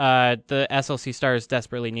 which the SLC Stars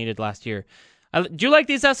desperately needed last year. Do you like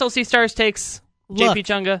these SLC Stars takes, JP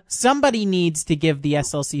Chunga? Somebody needs to give the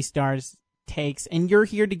SLC Stars takes, and you're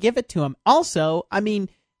here to give it to him. Also, I mean,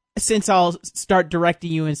 since I'll start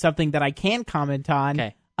directing you in something that I can comment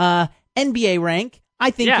on, NBA rank,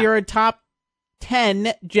 I think you're a top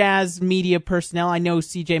 10 Jazz media personnel. I know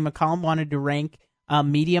CJ McCollum wanted to rank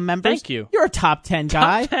media members. Thank you. You're a top 10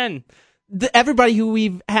 guy. Top 10. Everybody who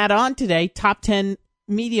we've had on today, top 10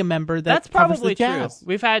 media member that's covers probably the Jazz. True.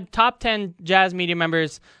 We've had top 10 Jazz media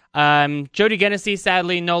members. Jody Genesee,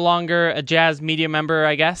 sadly, no longer a Jazz media member,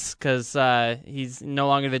 I guess, because he's no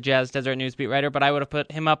longer the Jazz Desert News beat writer, but I would have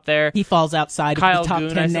put him up there. He falls outside Kyle of the top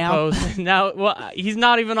Goon, 10 I now. suppose. Now, well, he's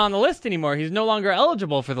not even on the list anymore. He's no longer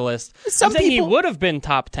eligible for the list. Some I'm saying people, he would have been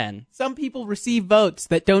top 10. Some people receive votes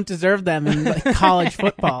that don't deserve them in college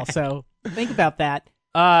football, so think about that.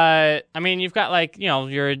 I mean, you've got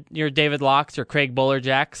your David Locks or Craig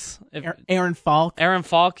Bolerjacks. Aaron Falk. Aaron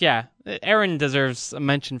Falk, yeah. Aaron deserves a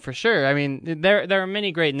mention for sure. I mean, there are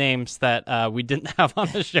many great names that we didn't have on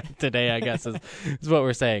the show today, I guess, is what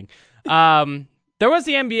we're saying. There was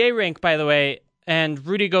the NBA rank, by the way, and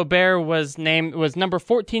Rudy Gobert was number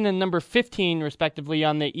 14 and number 15, respectively,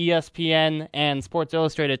 on the ESPN and Sports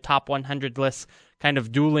Illustrated top 100 lists, kind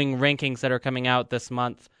of dueling rankings that are coming out this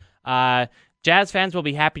month. Jazz fans will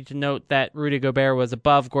be happy to note that Rudy Gobert was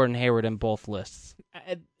above Gordon Hayward in both lists.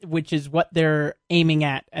 Which is what they're aiming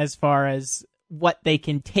at as far as what they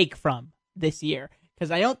can take from this year.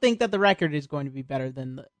 Because I don't think that the record is going to be better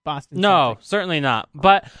than the Boston Celtics. No, certainly not.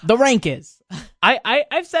 But the rank is.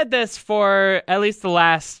 I've said this for at least the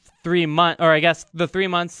last 3 months, or I guess the 3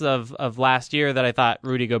 months of last year, that I thought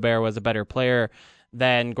Rudy Gobert was a better player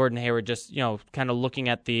than Gordon Hayward. Just, kind of looking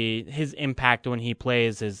at his impact when he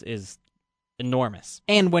plays is enormous.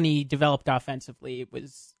 And when he developed offensively, it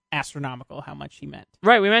was astronomical how much he meant.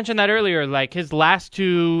 Right, we mentioned that earlier. Like, his last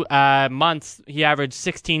 2 months, he averaged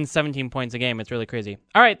 16, 17 points a game. It's really crazy.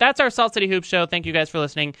 All right, that's our Salt City Hoops show. Thank you guys for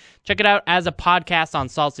listening. Check it out as a podcast on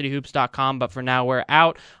saltcityhoops.com. But for now, we're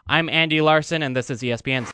out. I'm Andy Larsen, and this is ESPN.